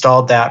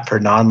installed that for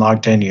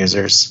non-logged in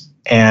users,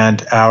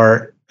 and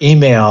our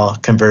email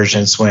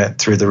conversions went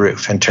through the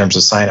roof in terms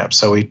of signups.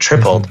 So we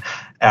tripled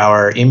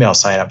our email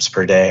signups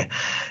per day.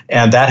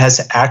 And that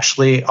has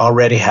actually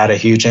already had a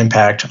huge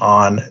impact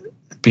on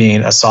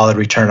being a solid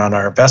return on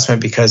our investment,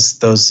 because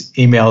those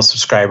email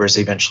subscribers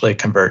eventually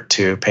convert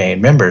to paying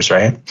members,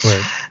 right?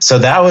 So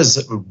that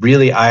was a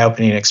really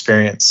eye-opening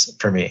experience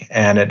for me.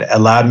 And it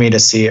allowed me to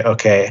see,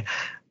 okay,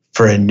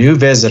 for a new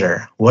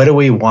visitor, what do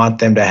we want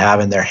them to have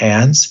in their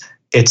hands?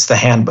 It's the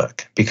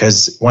handbook,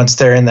 because once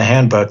they're in the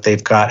handbook,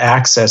 they've got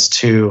access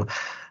to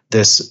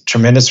this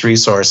tremendous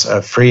resource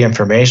of free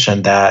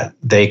information that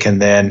they can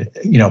then,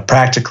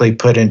 practically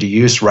put into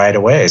use right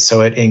away. So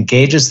it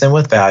engages them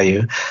with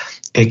value.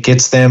 It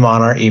gets them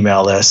on our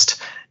email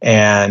list,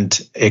 and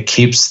it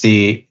keeps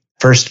the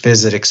first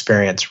visit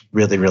experience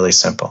really, really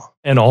simple.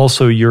 And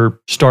also you're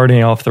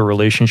starting off the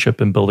relationship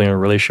and building a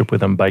relationship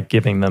with them by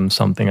giving them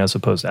something as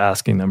opposed to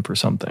asking them for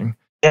something.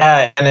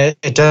 Yeah, and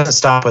it doesn't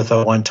stop with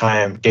a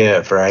one-time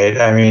give, right?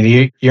 I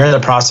mean, you're in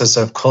the process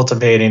of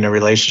cultivating a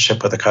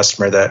relationship with a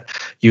customer that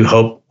you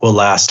hope will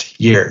last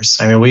years.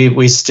 I mean,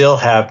 we still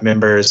have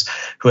members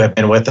who have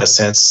been with us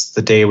since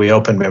the day we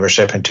opened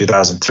membership in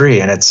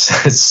 2003, and it's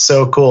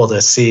so cool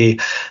to see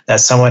that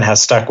someone has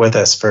stuck with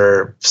us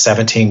for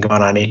 17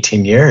 going on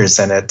 18 years,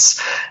 and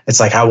it's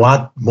like, I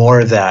want more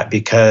of that,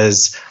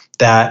 because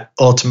that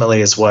ultimately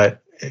is what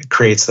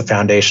creates the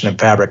foundation and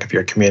fabric of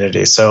your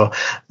community. So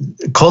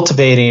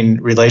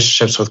cultivating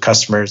relationships with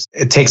customers,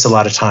 it takes a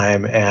lot of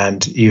time,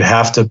 and you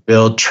have to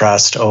build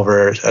trust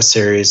over a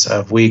series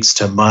of weeks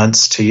to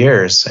months to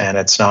years. And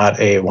it's not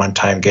a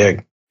one-time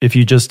gig. If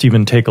you just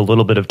even take a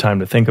little bit of time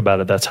to think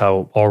about it, that's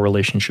how all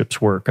relationships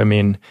work. I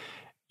mean,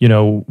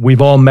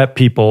 we've all met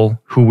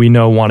people who we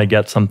know want to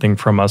get something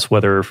from us,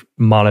 whether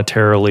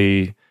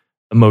monetarily,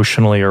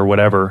 emotionally, or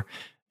whatever.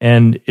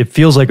 And it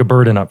feels like a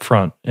burden up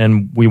front,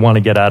 and we want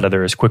to get out of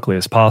there as quickly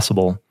as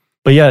possible.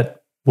 But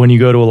yet, when you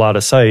go to a lot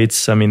of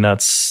sites, I mean,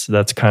 that's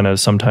kind of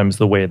sometimes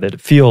the way that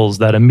it feels,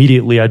 that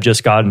immediately I've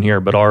just gotten here,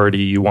 but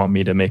already you want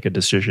me to make a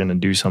decision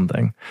and do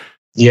something.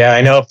 Yeah,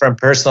 I know from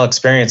personal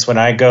experience, when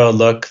I go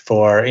look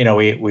for,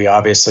 we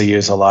obviously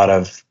use a lot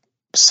of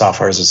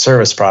software as a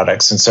service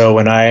products. And so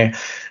when I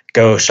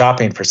go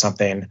shopping for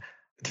something,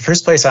 the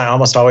first place I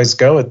almost always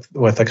go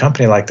with a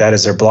company like that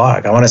is their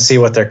blog. I want to see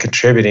what they're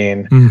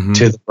contributing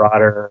to the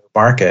broader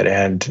market.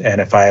 And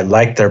if I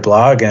like their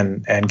blog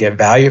and get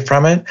value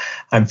from it,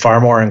 I'm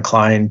far more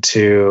inclined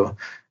to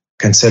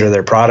consider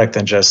their product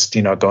than just,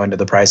 going to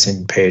the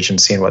pricing page and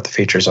seeing what the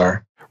features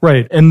are.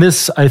 Right. And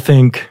this, I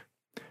think,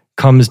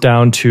 comes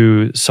down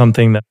to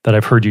something that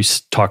I've heard you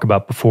talk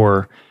about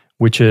before,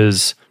 which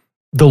is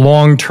the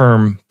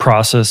long-term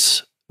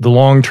process, the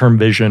long-term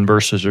vision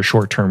versus a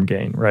short-term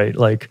gain, right?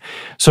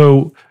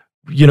 So,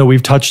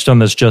 we've touched on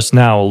this just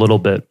now a little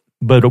bit,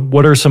 but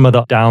what are some of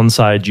the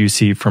downsides you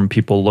see from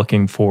people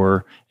looking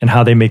for, and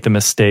how they make the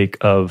mistake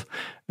of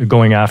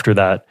going after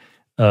that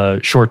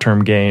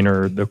short-term gain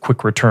or the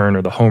quick return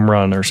or the home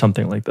run or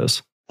something like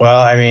this?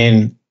 Well, I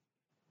mean,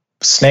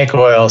 snake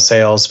oil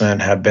salesmen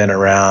have been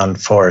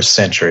around for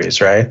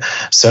centuries, right?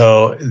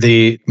 So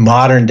the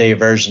modern day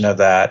version of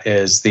that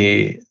is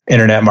the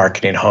internet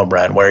marketing home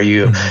run, where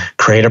you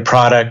create a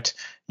product,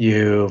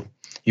 you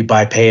You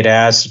buy paid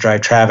ads to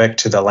drive traffic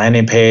to the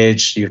landing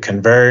page. You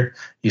convert.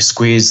 You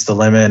squeeze the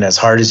lemon as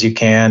hard as you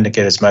can to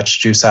get as much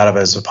juice out of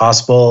it as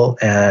possible,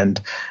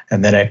 and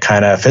then it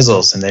kind of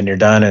fizzles, and then you're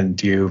done,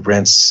 and you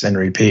rinse and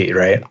repeat,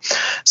 right?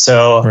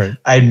 So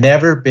I've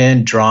never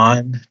been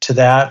drawn to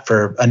that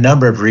for a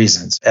number of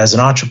reasons. As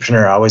an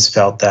entrepreneur, I always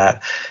felt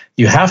that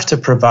you have to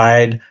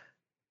provide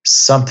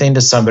something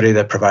to somebody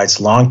that provides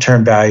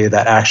long-term value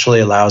that actually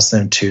allows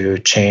them to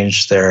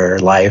change their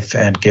life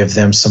and give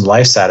them some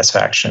life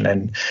satisfaction.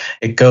 And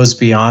it goes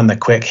beyond the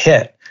quick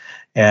hit.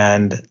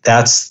 And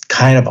that's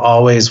kind of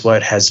always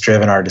what has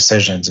driven our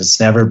decisions. It's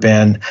never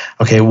been,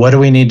 okay, what do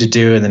we need to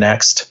do in the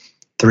next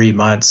 3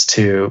 months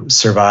to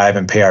survive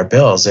and pay our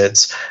bills?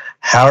 It's,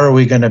 how are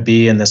we going to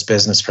be in this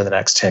business for the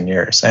next 10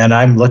 years? And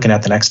I'm looking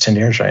at the next 10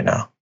 years right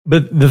now.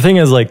 But the thing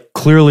is, like,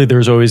 clearly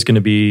there's always going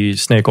to be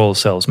snake oil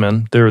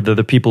salesmen. They're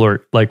the people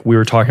are, like we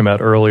were talking about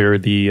earlier,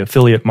 the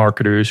affiliate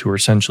marketers who are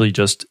essentially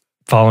just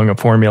following a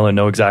formula and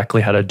know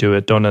exactly how to do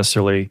it, don't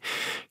necessarily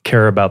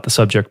care about the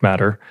subject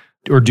matter,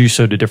 or do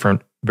so to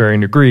different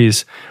varying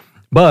degrees.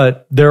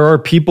 But there are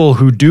people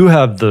who do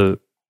have the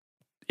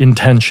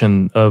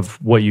intention of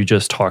what you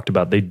just talked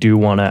about. They do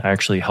want to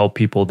actually help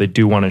people. They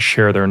do want to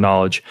share their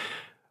knowledge,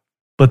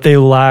 but they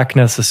lack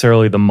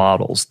necessarily the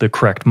models, the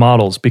correct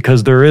models,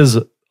 because there is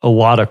a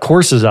lot of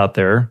courses out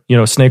there,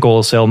 snake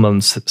oil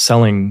salesmen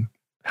selling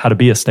how to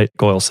be a snake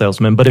oil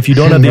salesman. But if you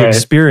don't have the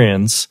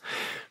experience,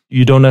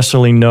 you don't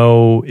necessarily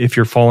know if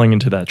you're falling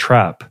into that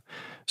trap.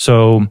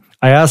 So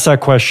I asked that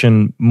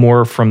question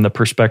more from the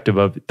perspective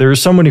of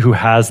there's somebody who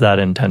has that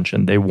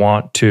intention. They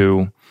want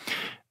to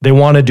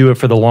do it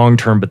for the long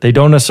term, but they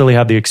don't necessarily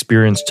have the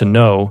experience to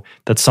know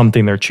that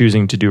something they're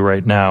choosing to do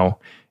right now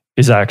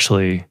is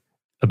actually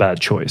a bad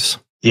choice.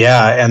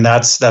 Yeah, and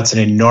that's an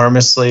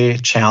enormously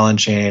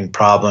challenging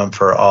problem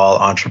for all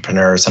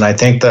entrepreneurs. And I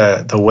think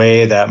the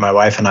way that my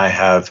wife and I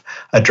have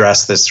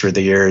addressed this through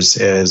the years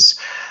is,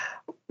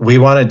 we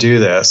want to do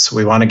this.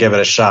 We want to give it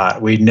a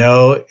shot. We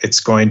know it's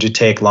going to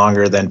take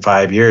longer than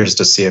 5 years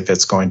to see if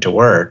it's going to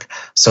work.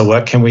 So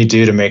what can we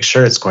do to make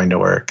sure it's going to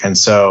work? And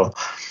so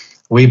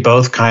we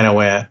both kind of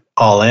went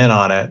all in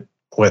on it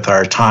with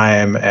our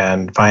time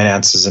and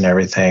finances and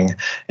everything,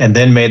 and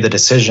then made the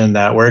decision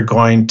that we're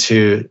going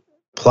to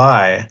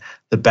apply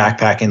the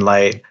Backpacking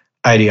Light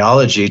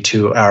ideology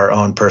to our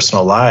own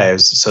personal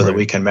lives so that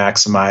we can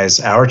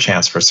maximize our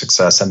chance for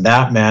success. And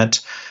that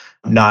meant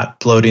not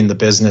bloating the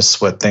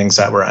business with things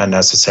that were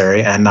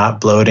unnecessary, and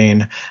not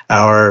bloating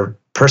our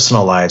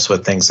personal lives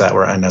with things that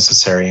were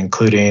unnecessary,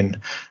 including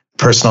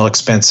personal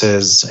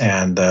expenses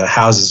and the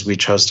houses we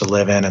chose to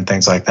live in and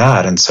things like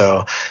that. And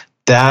so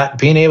that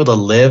being able to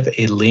live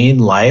a lean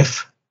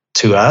life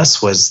to us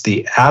was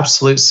the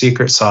absolute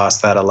secret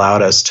sauce that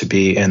allowed us to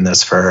be in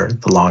this for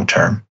the long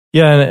term.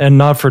 Yeah, and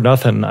not for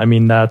nothing. I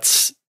mean,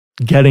 that's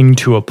getting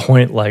to a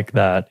point like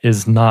that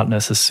is not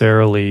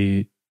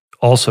necessarily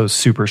also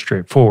super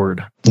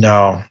straightforward.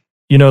 No.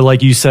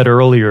 Like you said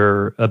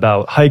earlier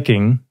about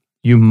hiking,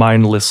 you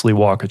mindlessly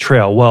walk a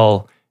trail.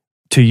 Well,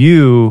 to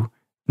you,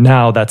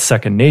 now that's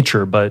second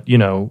nature, but,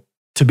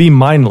 to be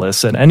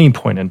mindless at any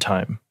point in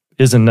time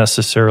isn't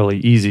necessarily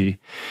easy,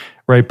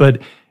 right?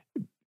 But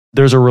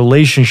there's a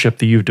relationship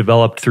that you've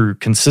developed through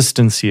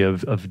consistency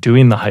of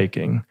doing the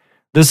hiking.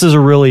 This is a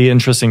really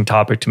interesting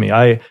topic to me.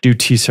 I do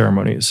tea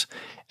ceremonies.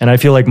 And I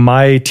feel like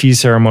my tea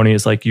ceremony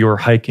is like your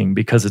hiking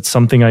because it's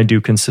something I do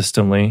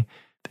consistently.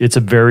 It's a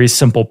very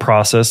simple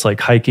process.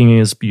 Like hiking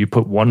is you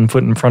put one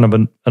foot in front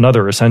of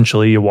another,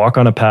 essentially. You walk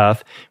on a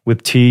path.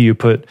 With tea, you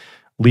put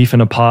leaf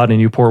in a pot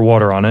and you pour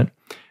water on it.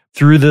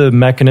 Through the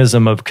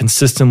mechanism of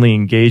consistently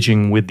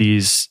engaging with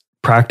these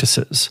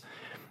practices,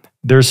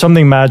 there's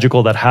something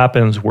magical that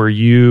happens where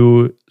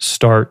you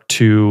start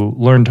to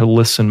learn to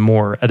listen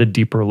more at a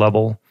deeper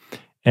level.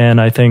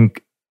 And I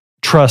think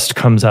trust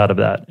comes out of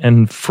that.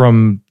 And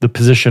from the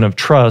position of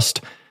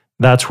trust,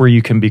 that's where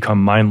you can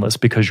become mindless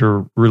because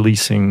you're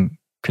releasing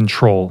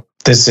control.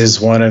 This is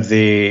one of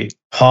the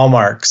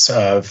hallmarks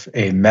of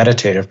a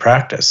meditative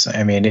practice.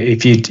 I mean,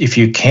 if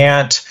you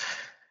can't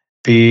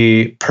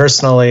be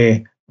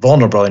personally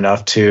vulnerable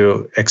enough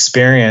to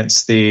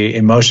experience the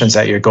emotions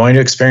that you're going to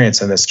experience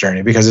in this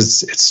journey, because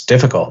it's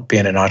difficult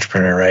being an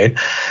entrepreneur, right?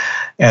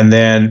 And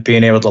then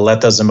being able to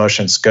let those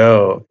emotions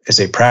go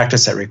is a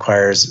practice that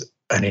requires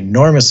an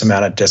enormous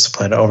amount of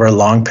discipline over a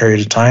long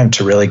period of time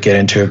to really get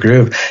into a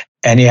groove.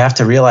 And you have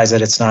to realize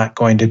that it's not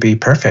going to be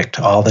perfect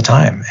all the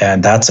time.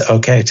 And that's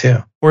okay too.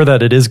 Or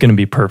that it is going to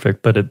be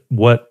perfect, but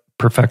what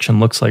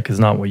perfection looks like is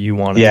not what you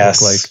want it to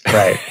look like.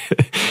 Right.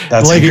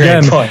 That's like a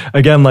great point.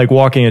 Again, like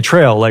walking a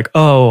trail, like,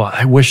 oh,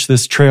 I wish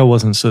this trail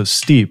wasn't so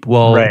steep.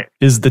 Well,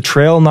 is the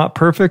trail not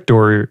perfect,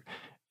 or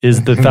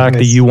is the fact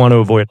that you want to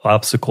avoid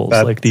obstacles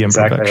like the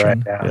imperfection?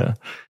 Exactly right, yeah.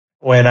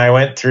 When I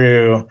went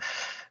through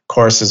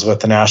courses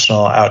with the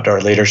National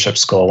Outdoor Leadership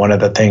School, one of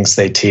the things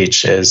they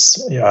teach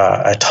is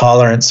a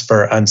tolerance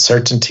for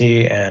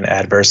uncertainty and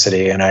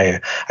adversity. And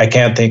I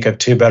can't think of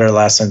two better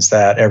lessons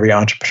that every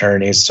entrepreneur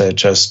needs to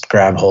just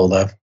grab hold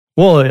of.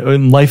 Well,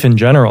 in life in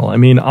general, I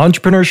mean,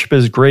 entrepreneurship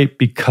is great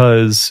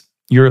because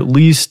you're at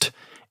least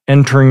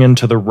entering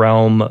into the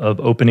realm of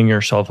opening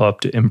yourself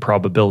up to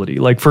improbability.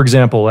 Like, for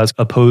example, as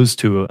opposed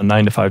to a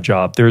 9-to-5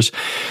 job, there's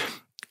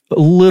a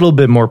little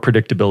bit more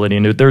predictability.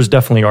 And there's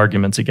definitely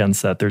arguments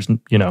against that.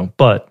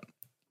 But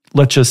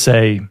let's just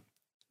say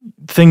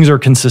things are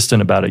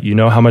consistent about it. You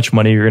know how much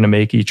money you're going to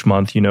make each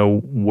month. You know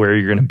where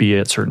you're going to be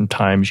at certain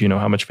times. You know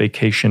how much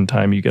vacation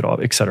time you get off,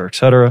 et cetera, et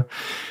cetera.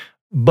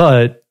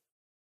 But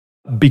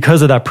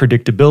because of that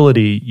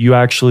predictability,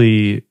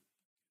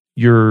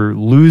 you're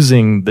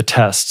losing the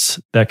tests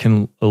that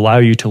can allow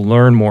you to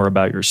learn more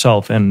about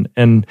yourself. And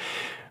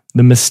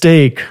the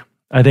mistake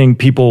I think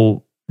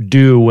people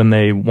do when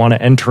they want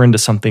to enter into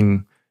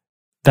something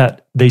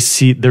that they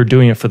see they're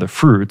doing it for the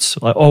fruits.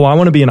 Like, oh, I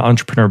want to be an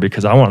entrepreneur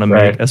because I want to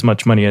make as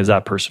much money as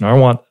that person. Or I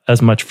want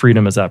as much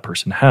freedom as that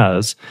person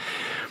has.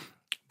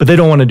 But they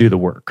don't want to do the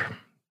work.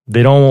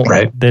 They don't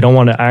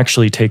want to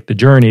actually take the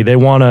journey. They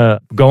want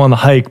to go on the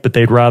hike, but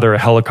they'd rather a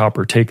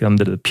helicopter take them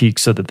to the peak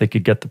so that they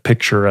could get the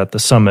picture at the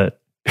summit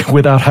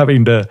without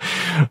having to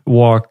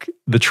walk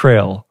the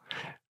trail.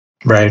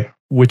 Right.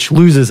 Which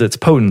loses its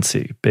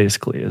potency,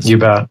 basically. You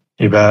bet.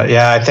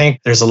 Yeah, I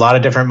think there's a lot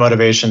of different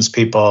motivations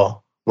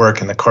people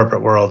work in the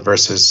corporate world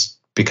versus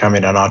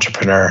becoming an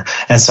entrepreneur.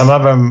 And some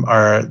of them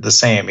are the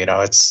same.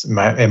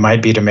 It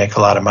might be to make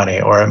a lot of money,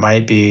 or it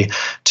might be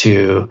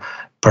to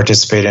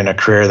participate in a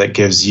career that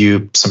gives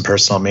you some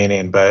personal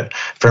meaning. But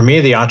for me,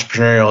 the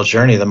entrepreneurial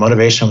journey, the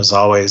motivation was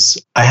always,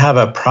 I have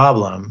a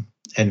problem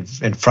in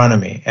front of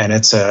me, and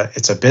it's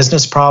a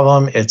business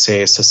problem. It's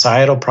a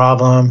societal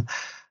problem.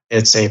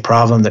 It's a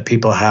problem that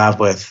people have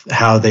with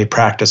how they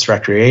practice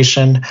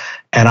recreation.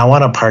 And I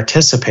want to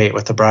participate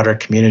with the broader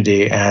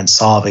community and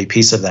solve a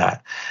piece of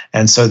that.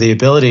 And so the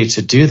ability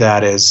to do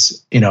that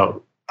is,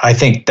 I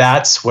think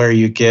that's where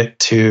you get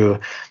to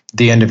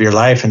the end of your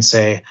life and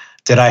say,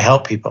 did I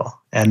help people?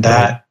 And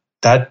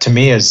that to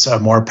me is a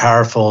more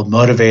powerful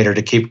motivator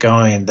to keep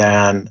going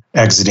than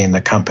exiting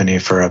the company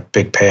for a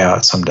big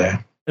payout someday.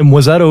 And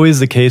was that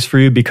always the case for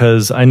you?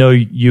 Because I know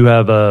you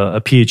have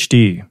a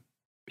PhD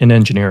in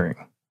engineering.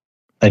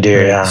 I do,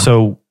 yeah.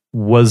 So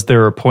was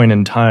there a point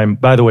in time,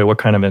 by the way, what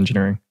kind of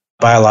engineering?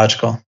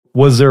 Biological.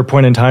 Was there a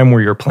point in time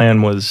where your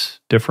plan was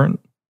different?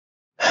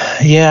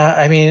 Yeah,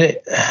 I mean,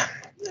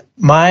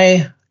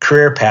 my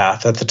career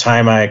path at the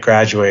time I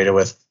graduated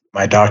with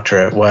my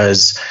doctorate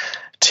was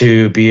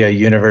to be a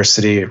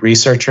university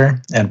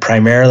researcher, and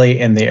primarily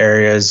in the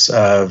areas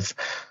of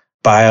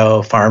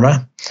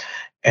biopharma.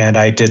 And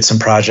I did some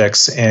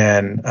projects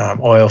in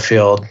oil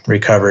field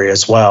recovery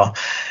as well.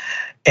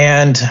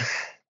 And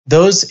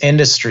those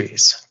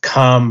industries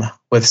come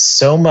with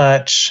so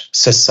much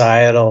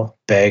societal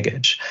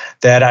baggage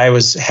that I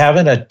was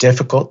having a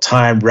difficult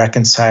time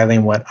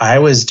reconciling what I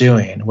was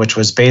doing, which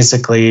was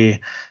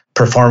basically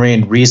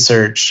performing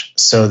research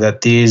so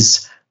that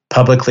these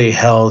publicly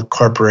held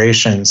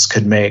corporations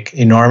could make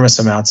enormous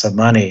amounts of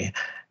money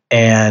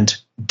and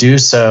do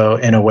so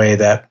in a way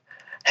that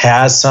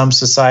has some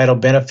societal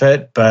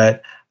benefit,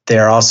 but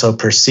they're also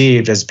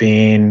perceived as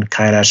being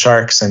kind of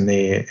sharks in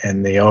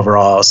the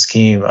overall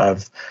scheme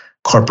of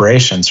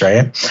corporations,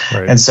 right?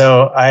 And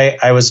so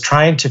I was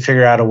trying to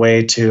figure out a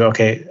way to,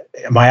 okay,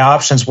 my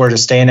options were to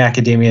stay in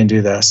academia and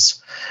do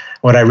this.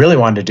 What I really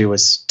wanted to do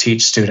was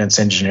teach students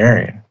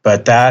engineering,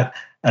 but that,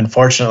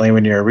 unfortunately,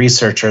 when you're a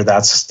researcher,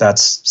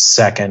 that's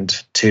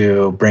second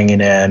to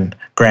bringing in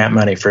grant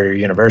money for your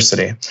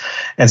university.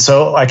 And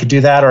so I could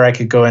do that, or I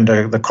could go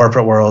into the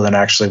corporate world and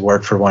actually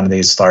work for one of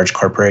these large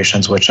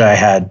corporations, which I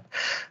had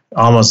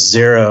almost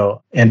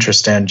zero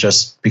interest in,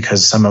 just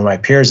because some of my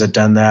peers had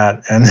done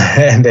that,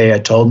 and they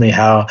had told me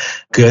how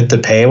good the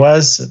pay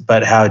was,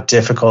 but how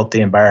difficult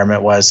the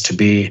environment was to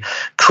be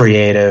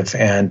creative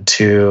and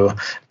to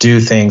do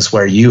things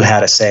where you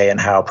had a say in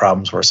how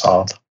problems were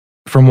solved.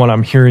 From what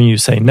I'm hearing you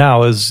say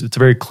now is it's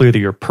very clear that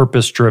you're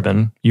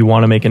purpose-driven. You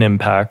want to make an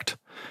impact.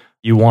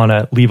 You want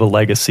to leave a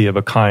legacy of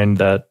a kind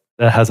that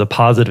has a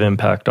positive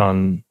impact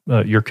on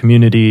your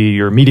community,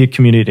 your immediate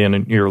community,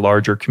 and your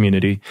larger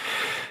community.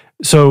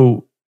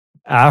 So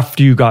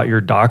after you got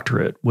your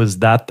doctorate, was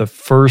that the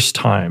first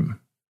time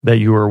that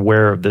you were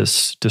aware of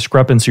this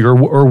discrepancy, or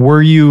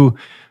were you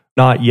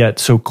not yet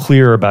so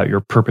clear about your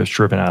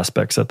purpose-driven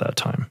aspects at that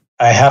time?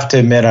 I have to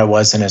admit I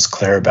wasn't as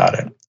clear about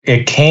it.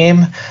 It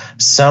came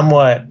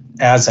somewhat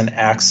as an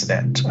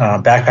accident.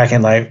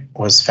 Backpacking Light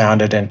was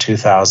founded in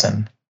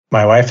 2000.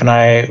 My wife and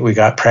I, we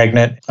got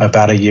pregnant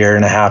about a year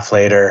and a half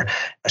later.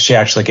 She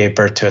actually gave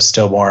birth to a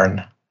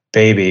stillborn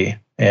baby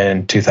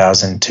in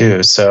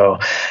 2002. So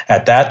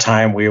at that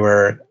time, we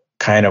were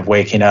kind of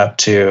waking up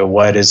to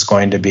what is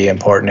going to be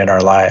important in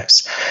our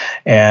lives.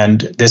 And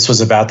this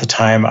was about the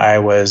time I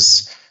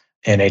was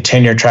in a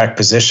tenure track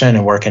position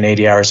and working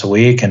 80 hours a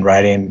week and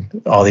writing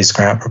all these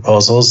grant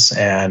proposals.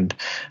 And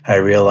I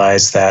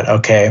realized that,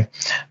 okay,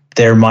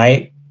 there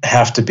might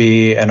have to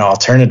be an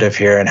alternative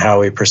here in how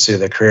we pursue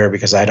the career,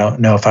 because I don't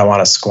know if I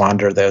want to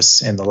squander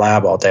this in the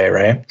lab all day,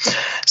 right?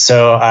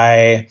 So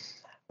I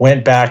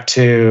went back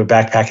to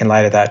Backpacking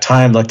Light at that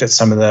time, looked at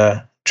some of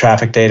the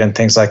traffic data and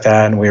things like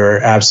that. And we were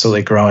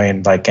absolutely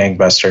growing like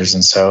gangbusters.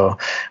 And so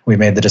we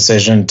made the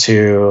decision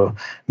to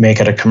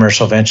make it a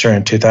commercial venture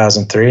in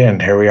 2003.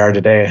 And here we are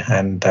today.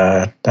 And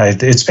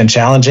it's been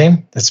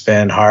challenging. It's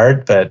been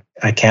hard, but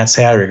I can't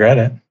say I regret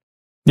it.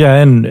 Yeah.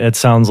 And it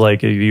sounds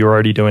like you're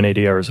already doing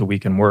 80 hours a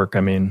week in work.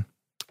 I mean,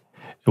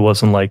 it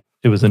wasn't like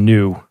it was a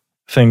new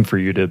thing for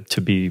you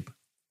to be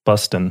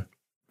busting.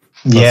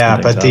 Yeah,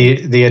 but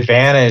the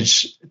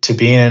advantage to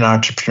being an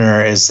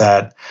entrepreneur is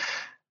that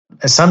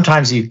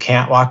sometimes you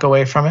can't walk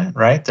away from it,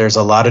 right? There's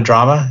a lot of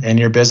drama in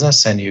your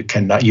business, and you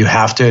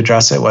have to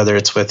address it, whether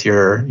it's with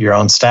your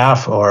own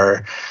staff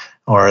or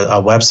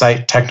a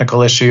website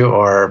technical issue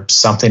or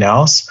something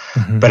else.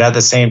 Mm-hmm. But at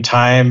the same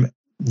time,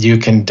 you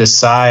can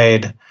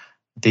decide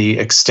the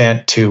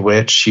extent to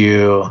which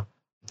you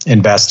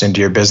invest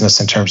into your business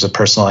in terms of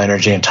personal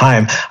energy and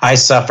time. I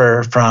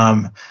suffer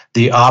from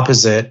the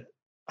opposite.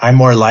 I'm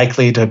more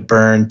likely to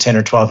burn 10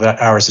 or 12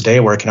 hours a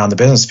day working on the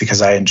business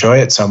because I enjoy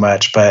it so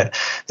much. But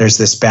there's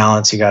this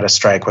balance you got to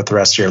strike with the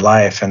rest of your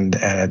life. And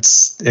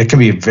it can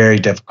be very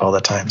difficult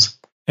at times.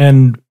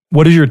 And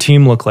what does your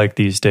team look like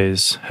these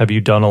days? Have you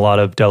done a lot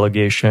of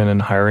delegation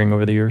and hiring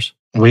over the years?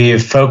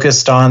 We've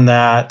focused on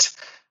that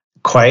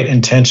quite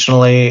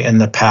intentionally in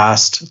the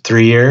past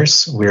 3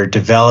 years. We're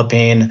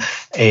developing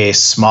a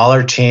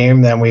smaller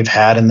team than we've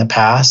had in the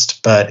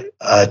past, but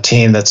a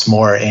team that's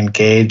more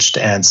engaged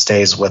and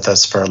stays with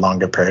us for a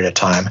longer period of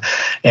time.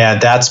 And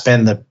that's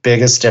been the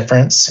biggest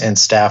difference in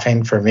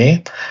staffing for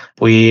me.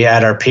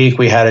 At our peak,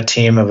 we had a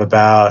team of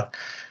about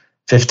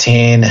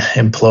 15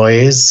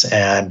 employees,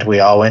 and we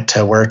all went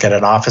to work at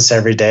an office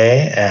every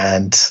day,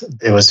 and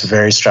it was a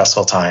very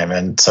stressful time.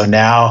 And so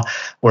now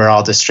we're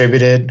all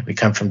distributed. We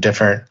come from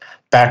different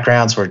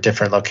backgrounds. We're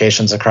different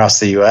locations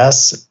across the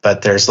US,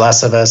 but there's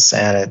less of us,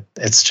 and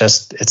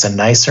it's a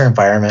nicer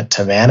environment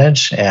to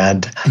manage,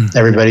 and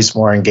everybody's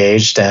more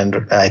engaged.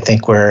 And I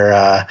think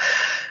we're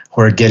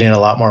getting a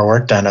lot more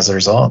work done as a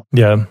result.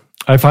 Yeah.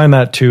 I find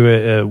that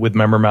too with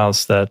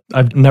MemberMouse, that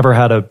I've never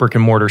had a brick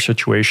and mortar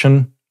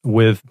situation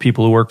with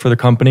people who work for the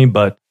company,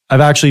 but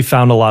I've actually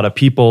found a lot of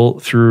people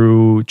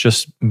through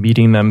just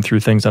meeting them through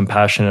things I'm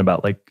passionate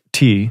about, like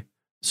tea.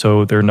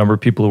 So there are a number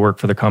of people who work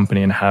for the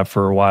company and have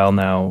for a while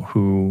now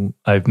who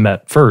I've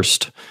met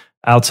first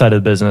outside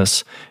of the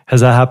business.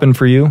 Has that happened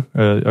for you?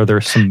 Are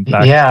there some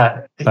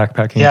backpacking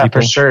people? Yeah,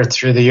 for sure,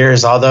 through the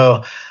years.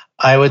 Although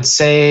I would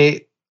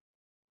say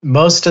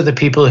most of the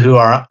people who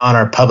are on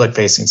our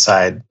public-facing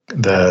side,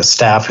 the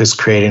staff who's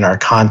creating our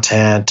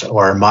content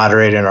or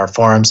moderating our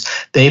forums,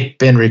 they've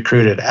been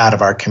recruited out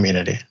of our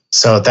community.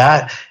 So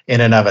that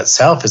in and of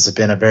itself has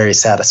been a very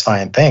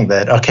satisfying thing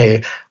that,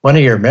 okay, one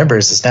of your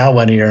members is now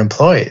one of your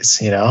employees,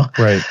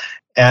 Right.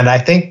 And I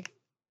think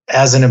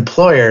as an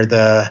employer,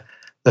 the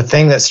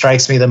thing that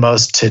strikes me the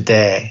most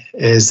today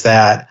is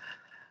that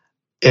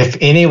if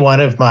any one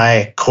of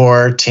my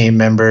core team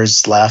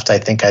members left, I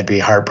think I'd be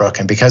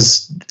heartbroken,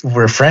 because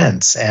we're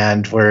friends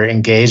and we're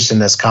engaged in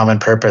this common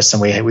purpose,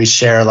 and we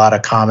share a lot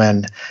of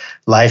common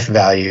life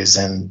values,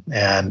 and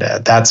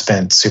that's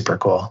been super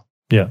cool.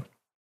 Yeah,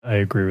 I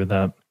agree with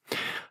that.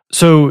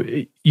 So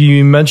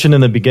you mentioned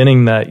in the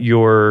beginning that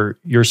your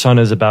son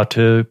is about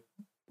to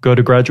go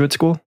to graduate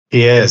school?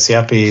 He is.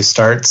 Yep. He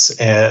starts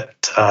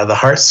at the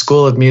Hart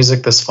School of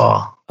Music this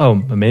fall.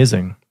 Oh,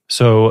 amazing.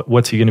 So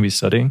what's he going to be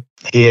studying?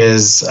 He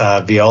is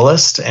a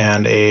violist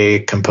and a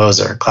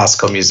composer,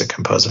 classical music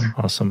composer.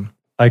 Awesome.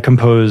 I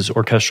compose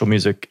orchestral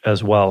music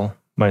as well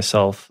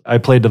myself. I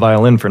played the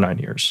violin for 9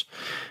 years.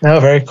 Oh,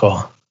 very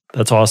cool.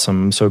 That's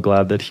awesome. I'm so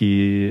glad that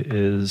he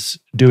is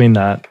doing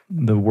that.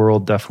 The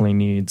world definitely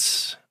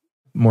needs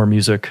more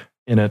music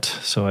in it.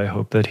 So I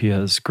hope that he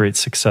has great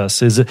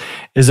success. Is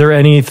there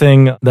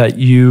anything that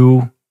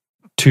you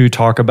two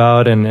talk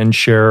about and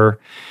share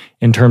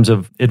in terms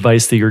of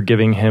advice that you're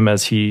giving him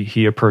as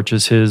he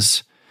approaches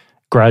his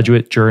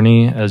graduate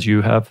journey as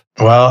you have?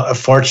 Well,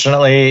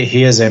 fortunately,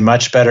 he is a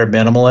much better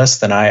minimalist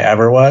than I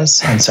ever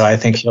was. And so I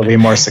think he'll be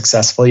more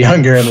successful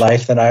younger in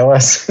life than I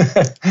was.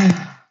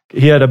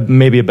 He had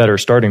maybe a better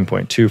starting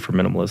point too for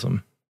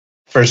minimalism.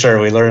 For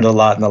sure. We learned a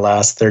lot in the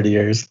last 30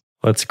 years.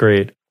 That's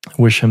great.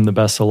 Wish him the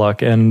best of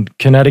luck. And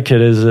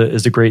Connecticut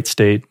is a great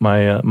state.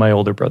 My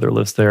older brother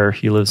lives there.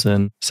 He lives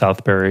in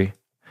Southbury,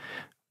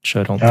 which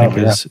I don't think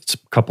it's a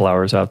couple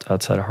hours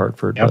outside of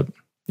Hartford. Yep. But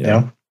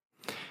yeah.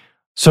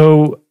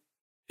 So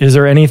is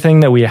there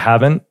anything that we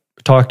haven't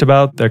talked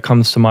about that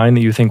comes to mind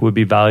that you think would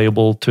be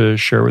valuable to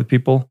share with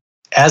people?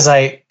 As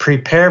I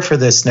prepare for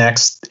this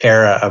next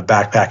era of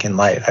Backpacking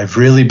Light, I've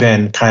really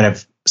been kind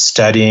of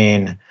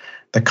studying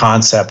the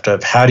concept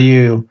of how do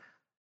you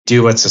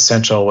do what's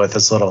essential with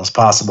as little as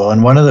possible.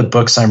 And one of the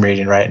books I'm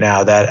reading right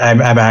now that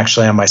I'm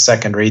actually on my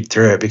second read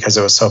through it because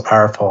it was so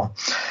powerful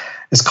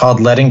is called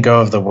Letting Go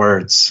of the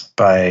Words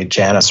by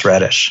Janice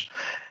Reddish.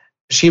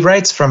 She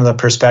writes from the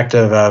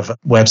perspective of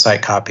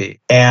website copy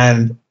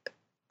and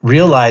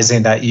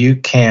realizing that you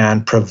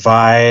can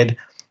provide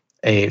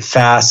a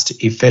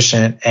fast,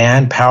 efficient,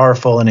 and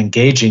powerful and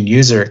engaging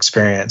user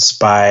experience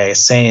by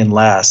saying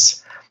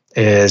less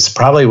is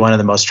probably one of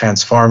the most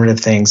transformative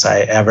things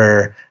I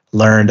ever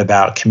learned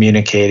about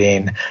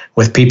communicating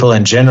with people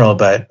in general,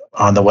 but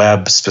on the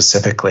web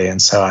specifically.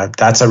 And so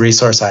that's a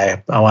resource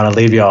I want to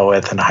leave you all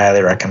with and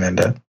highly recommend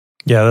it.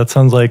 Yeah, that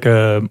sounds like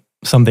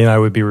something I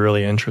would be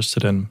really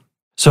interested in.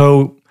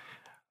 So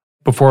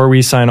before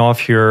we sign off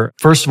here,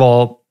 first of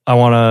all, I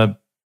want to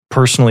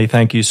personally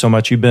thank you so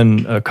much. You've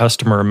been a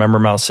customer of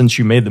MemberMouse since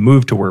you made the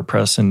move to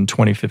WordPress in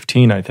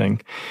 2015, I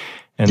think.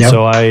 And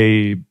so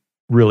I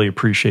really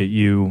appreciate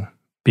you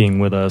being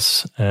with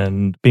us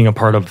and being a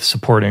part of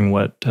supporting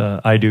what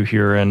I do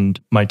here and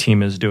my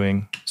team is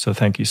doing. So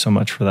thank you so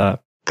much for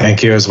that.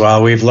 Thank you as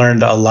well. We've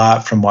learned a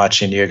lot from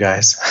watching you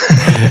guys.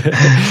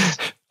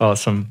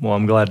 Awesome. Well,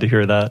 I'm glad to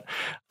hear that.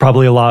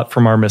 Probably a lot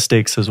from our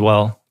mistakes as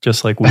well,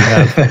 just like we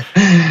have.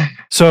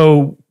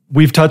 So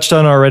we've touched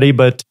on it already,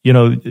 but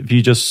if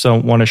you just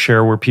want to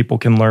share where people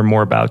can learn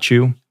more about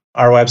you.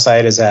 Our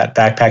website is at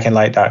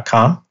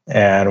backpackinglight.com,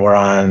 and we're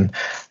on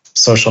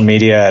social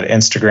media at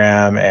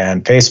Instagram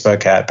and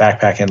Facebook at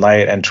Backpacking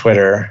Light, and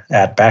Twitter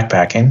at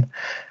Backpacking,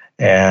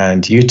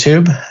 and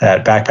YouTube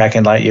at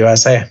Backpacking Light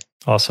USA.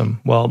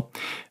 Awesome. Well,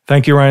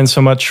 thank you, Ryan,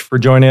 so much for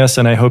joining us,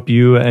 and I hope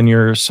you and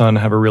your son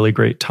have a really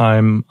great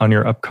time on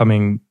your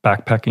upcoming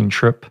backpacking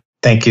trip.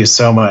 Thank you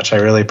so much. I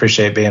really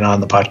appreciate being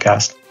on the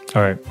podcast.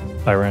 All right.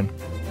 Bye, Ryan.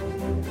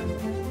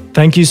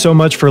 Thank you so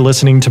much for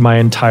listening to my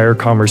entire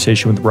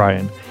conversation with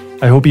Ryan.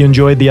 I hope you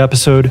enjoyed the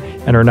episode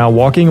and are now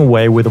walking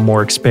away with a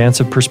more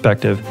expansive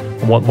perspective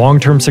on what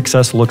long-term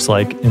success looks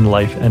like in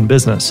life and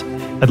business.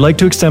 I'd like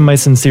to extend my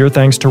sincere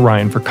thanks to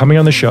Ryan for coming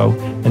on the show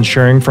and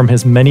sharing from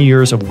his many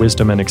years of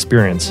wisdom and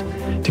experience.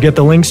 To get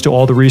the links to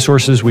all the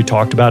resources we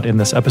talked about in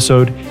this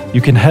episode,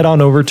 you can head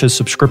on over to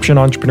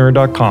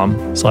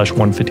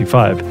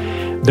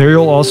subscriptionentrepreneur.com/155. There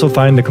you'll also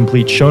find the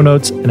complete show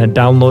notes and a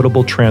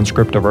downloadable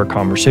transcript of our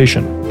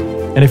conversation.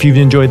 And if you've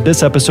enjoyed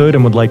this episode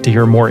and would like to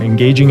hear more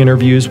engaging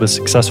interviews with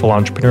successful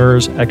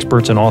entrepreneurs,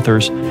 experts, and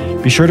authors,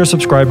 be sure to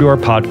subscribe to our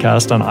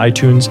podcast on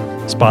iTunes,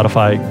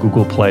 Spotify,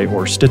 Google Play,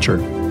 or Stitcher.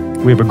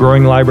 We have a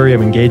growing library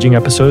of engaging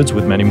episodes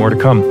with many more to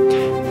come.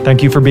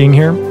 Thank you for being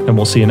here, and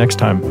we'll see you next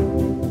time.